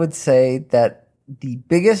I would say that the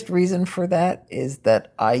biggest reason for that is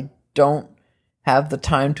that I don't have the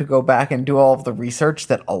time to go back and do all of the research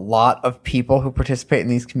that a lot of people who participate in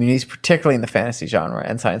these communities, particularly in the fantasy genre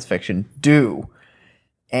and science fiction, do.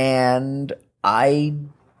 And I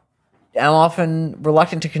am often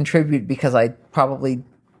reluctant to contribute because I probably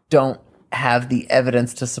don't have the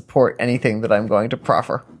evidence to support anything that I'm going to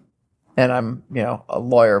proffer. And I'm, a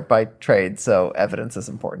lawyer by trade, so evidence is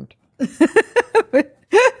important.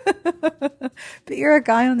 But you're a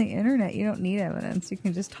guy on the internet. You don't need evidence. You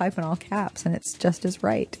can just type in all caps and it's just as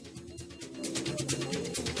right.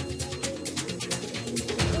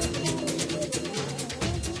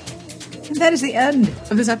 And that is the end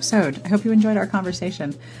of this episode. I hope you enjoyed our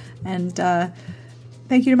conversation. And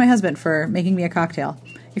thank you to my husband for making me a cocktail.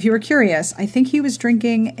 If you were curious, I think he was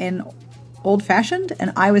drinking an old-fashioned,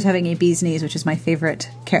 and I was having a bee's knees, which is my favorite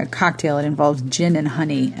cocktail. It involves gin and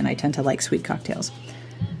honey, and I tend to like sweet cocktails.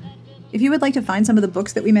 If you would like to find some of the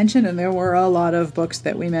books that we mentioned, and there were a lot of books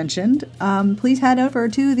that we mentioned, please head over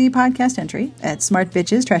to the podcast entry at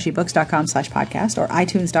smartbitchestrashybooks.com/podcast or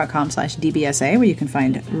itunes.com/dbsa, where you can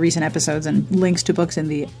find recent episodes and links to books in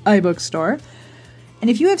the iBook store. And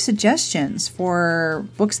if you have suggestions for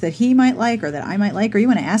books that he might like or that I might like, or you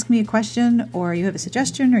want to ask me a question, or you have a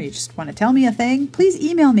suggestion, or you just want to tell me a thing, please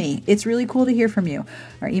email me. It's really cool to hear from you.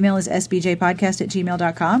 Our email is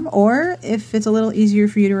sbjpodcast@gmail.com, or if it's a little easier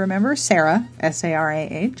for you to remember, Sarah,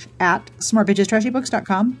 Sarah, at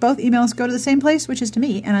smartbitchestrashybooks.com. Both emails go to the same place, which is to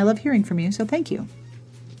me, and I love hearing from you, so thank you.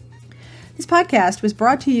 This podcast was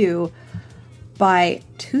brought to you by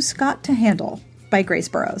Too Scott to Handle by Grace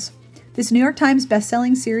Burrows. This New York Times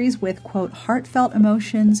bestselling series with, quote, heartfelt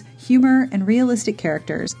emotions, humor, and realistic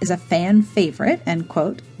characters is a fan favorite, end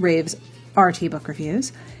quote, raves RT Book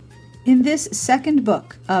Reviews. In this second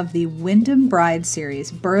book of the Wyndham Bride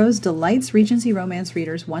series, Burrows delights Regency romance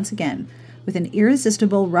readers once again with an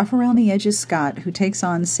irresistible, rough-around-the-edges Scott who takes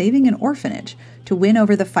on saving an orphanage to win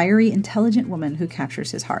over the fiery, intelligent woman who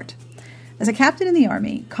captures his heart. As a captain in the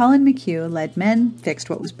army, Colin McHugh led men, fixed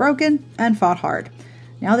what was broken, and fought hard.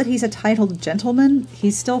 Now that he's a titled gentleman,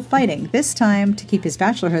 he's still fighting, this time to keep his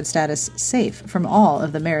bachelorhood status safe from all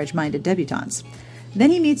of the marriage-minded debutantes.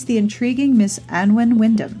 Then he meets the intriguing Miss Anwen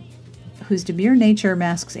Wyndham, whose demure nature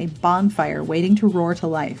masks a bonfire waiting to roar to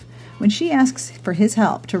life. When she asks for his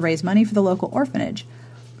help to raise money for the local orphanage,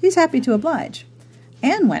 he's happy to oblige.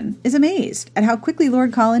 Anwen is amazed at how quickly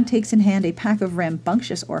Lord Colin takes in hand a pack of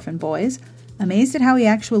rambunctious orphan boys, amazed at how he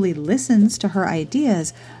actually listens to her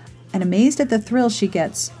ideas, and amazed at the thrill she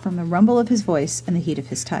gets from the rumble of his voice and the heat of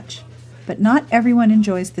his touch. But not everyone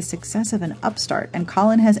enjoys the success of an upstart, and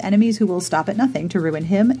Colin has enemies who will stop at nothing to ruin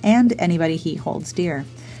him and anybody he holds dear.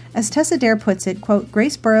 As Tessa Dare puts it, quote,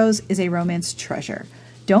 Grace Burrows is a romance treasure.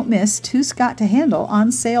 Don't miss Too Scott to Handle on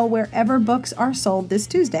sale wherever books are sold this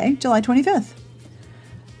Tuesday, July 25th.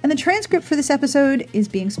 And the transcript for this episode is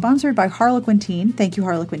being sponsored by Harlequin Teen. Thank you,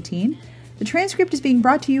 Harlequin Teen. The transcript is being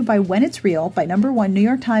brought to you by When It's Real by #1 New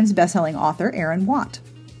York Times bestselling author Aaron Watt.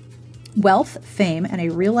 Wealth, fame, and a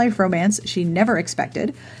real-life romance she never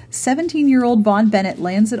expected, 17-year-old Vaughn Bennett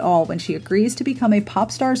lands it all when she agrees to become a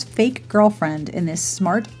pop star's fake girlfriend in this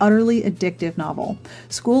smart, utterly addictive novel.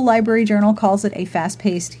 School Library Journal calls it a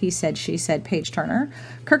fast-paced, he said, she said page-turner.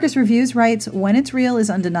 Kirkus Reviews writes, When It's Real is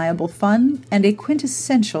undeniable fun and a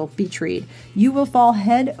quintessential beach read. You will fall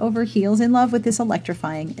head over heels in love with this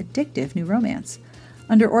electrifying, addictive new romance.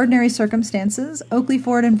 Under ordinary circumstances, Oakley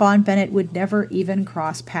Ford and Vaughn Bennett would never even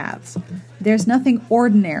cross paths. There's nothing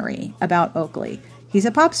ordinary about Oakley. He's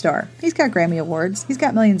a pop star. He's got Grammy Awards. He's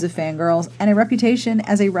got millions of fangirls and a reputation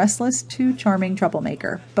as a restless to charming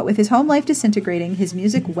troublemaker. But with his home life disintegrating, his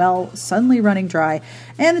music well suddenly running dry,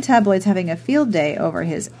 and the tabloids having a field day over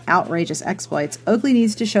his outrageous exploits, Oakley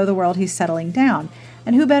needs to show the world he's settling down.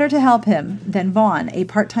 And who better to help him than Vaughn, a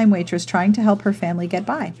part-time waitress trying to help her family get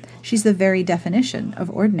by? She's the very definition of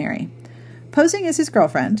ordinary. Posing as his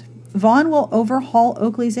girlfriend, Vaughn will overhaul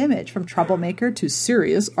Oakley's image from troublemaker to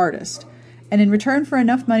serious artist. And in return for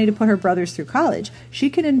enough money to put her brothers through college, she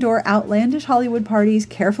can endure outlandish Hollywood parties,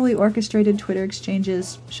 carefully orchestrated Twitter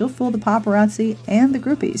exchanges. She'll fool the paparazzi and the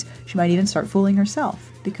groupies. She might even start fooling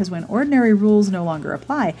herself, because when ordinary rules no longer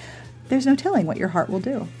apply, there's no telling what your heart will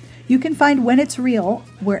do. You can find When It's Real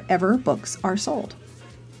wherever books are sold.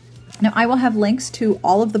 Now, I will have links to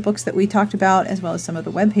all of the books that we talked about, as well as some of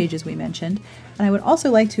the web pages we mentioned. And I would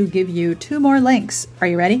also like to give you 2 more links. Are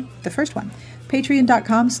you ready? The first one.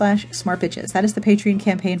 Patreon.com/smartbitches. That is the Patreon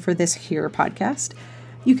campaign for this here podcast.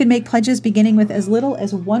 You can make pledges beginning with as little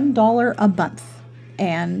as $1 a month.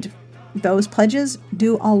 And those pledges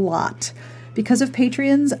do a lot. Because of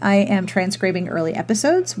Patreons, I am transcribing early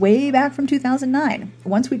episodes way back from 2009.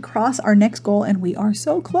 Once we cross our next goal, and we are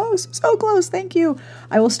so close, thank you,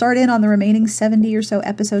 I will start in on the remaining 70 or so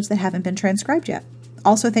episodes that haven't been transcribed yet.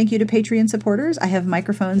 Also, thank you to Patreon supporters. I have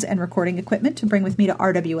microphones and recording equipment to bring with me to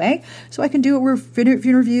RWA, so I can do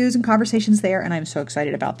interviews and conversations there, and I'm so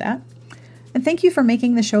excited about that. And thank you for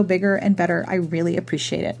making the show bigger and better. I really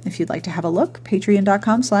appreciate it. If you'd like to have a look,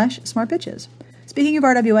 patreon.com/smartbitches. Speaking of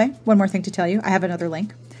RWA, one more thing to tell you. I have another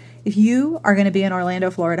link. If you are going to be in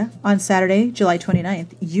Orlando, Florida on Saturday, July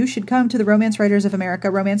 29th, you should come to the Romance Writers of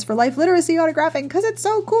America Romance for Life Literacy Autographing, because it's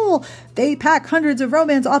so cool. They pack hundreds of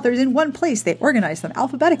romance authors in one place. They organize them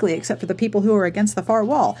alphabetically, except for the people who are against the far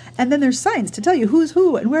wall. And then there's signs to tell you who's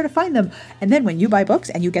who and where to find them. And then when you buy books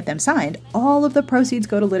and you get them signed, all of the proceeds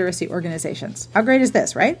go to literacy organizations. How great is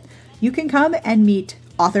this, right? You can come and meet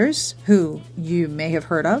authors who you may have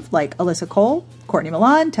heard of, like Alyssa Cole, Courtney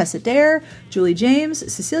Milan, Tessa Dare, Julie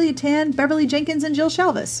James, Cecilia Tan, Beverly Jenkins, and Jill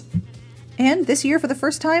Shalvis. And this year, for the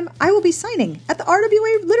first time, I will be signing at the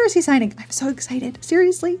RWA Literacy Signing. I'm so excited.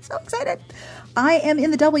 Seriously, so excited. I am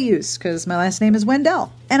in the W's because my last name is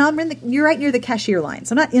Wendell. And you're right near the cashier line.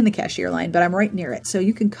 So I'm not in the cashier line, but I'm right near it. So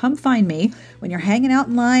you can come find me when you're hanging out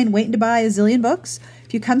in line, waiting to buy a zillion books.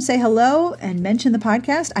 If you come say hello and mention the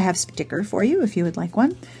podcast, I have a sticker for you if you would like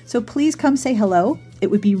one. So please come say hello. It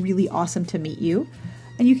would be really awesome to meet you.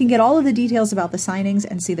 And you can get all of the details about the signings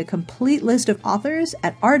and see the complete list of authors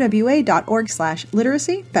at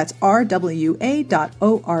rwa.org/literacy. That's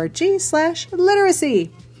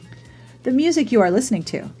rwa.org/literacy. The music you are listening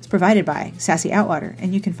to is provided by Sassy Outwater,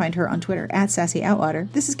 and you can find her on Twitter at Sassy Outwater.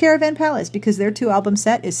 This is Caravan Palace, because their 2-album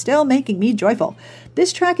set is still making me joyful.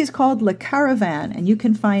 This track is called Le Caravan, and you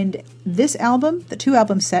can find this album, the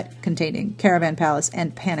 2-album set containing Caravan Palace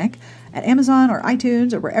and Panic, at Amazon or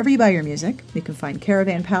iTunes or wherever you buy your music. You can find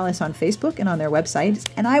Caravan Palace on Facebook and on their website,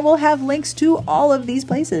 and I will have links to all of these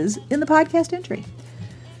places in the podcast entry.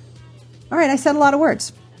 All right, I said a lot of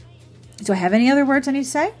words. Do I have any other words I need to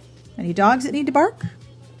say? Any dogs that need to bark?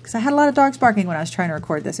 Because I had a lot of dogs barking when I was trying to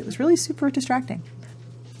record this. It was really super distracting.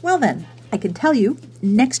 Well then, I can tell you,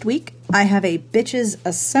 next week I have a Bitches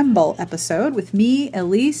Assemble episode with me,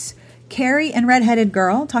 Elise, Carrie, and Redheaded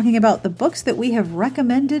Girl talking about the books that we have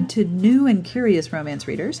recommended to new and curious romance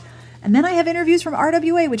readers. And then I have interviews from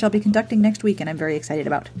RWA, which I'll be conducting next week, and I'm very excited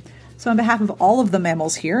about. So on behalf of all of the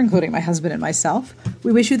mammals here, including my husband and myself,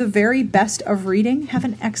 we wish you the very best of reading. Have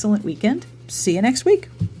an excellent weekend. See you next week.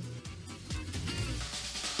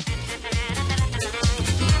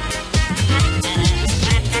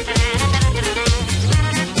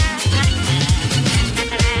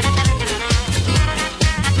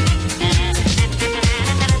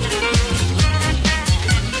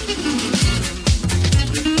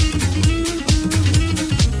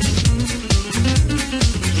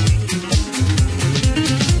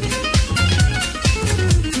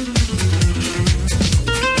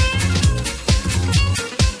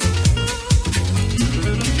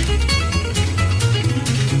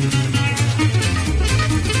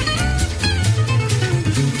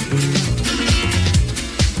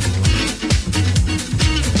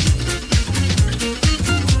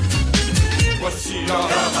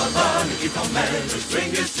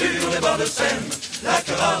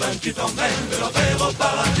 Qui t'emmène de l'enfer au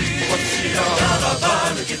paradis. Voici la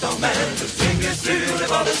caravane qui t'emmène de swinguer sur les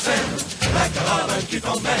bords de Seine. La caravane qui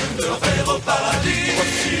t'emmène de l'enfer au paradis.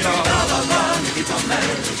 Voici la caravane qui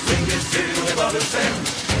t'emmène de swinguer sur les bords de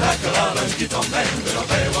la caravane qui t'emmène de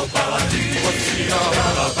l'enfer au paradis. Voici la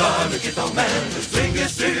caravane qui t'emmène, le swing est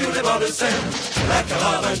sur les bords de Seine, la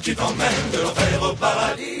caravane qui t'emmène de l'enfer au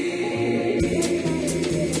paradis.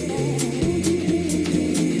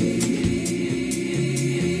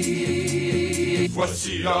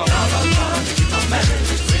 Voici la caravane qui t'emmène,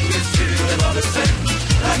 le swing est sur les bords de Seine,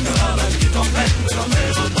 la caravane qui t'emmène de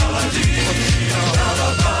l'enfer au paradis. Voici la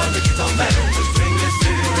caravane qui t'emmène, le swing est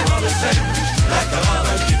sur les bords de Seine, la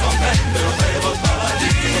caravane qui t'emmène de l'enfer au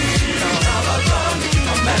paradis. Voici la caravane qui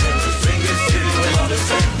t'emmène, le swing est sur les bords de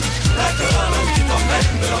Seine, la caravane qui t'emmène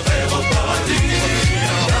de l'enfer au paradis. Voici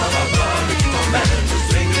la caravane qui t'emmène, le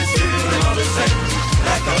swing est sur les bords de Seine,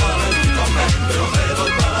 la caravane qui t'emmène de l'enfer au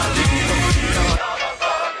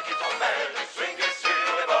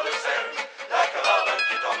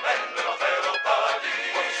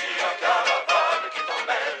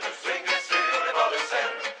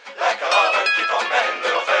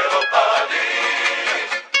paradis.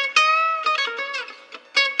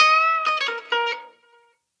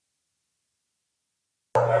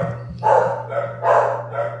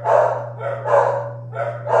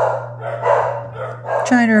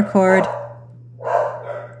 Trying to record.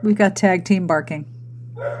 We've got tag team barking.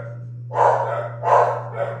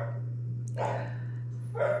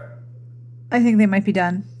 I think they might be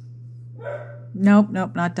done. Nope,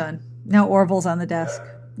 not done. Now Orville's on the desk.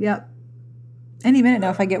 Yep. Any minute now,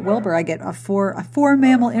 if I get Wilbur, I get a four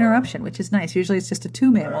mammal interruption, which is nice. Usually it's just a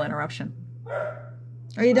 2 mammal interruption.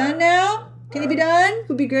 Are you done now? Can you be done? It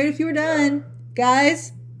would be great if you were done.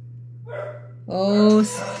 Guys? Oh,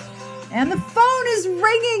 and the phone is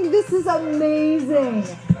ringing. This is amazing.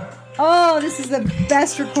 Oh, this is the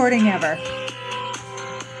best recording ever.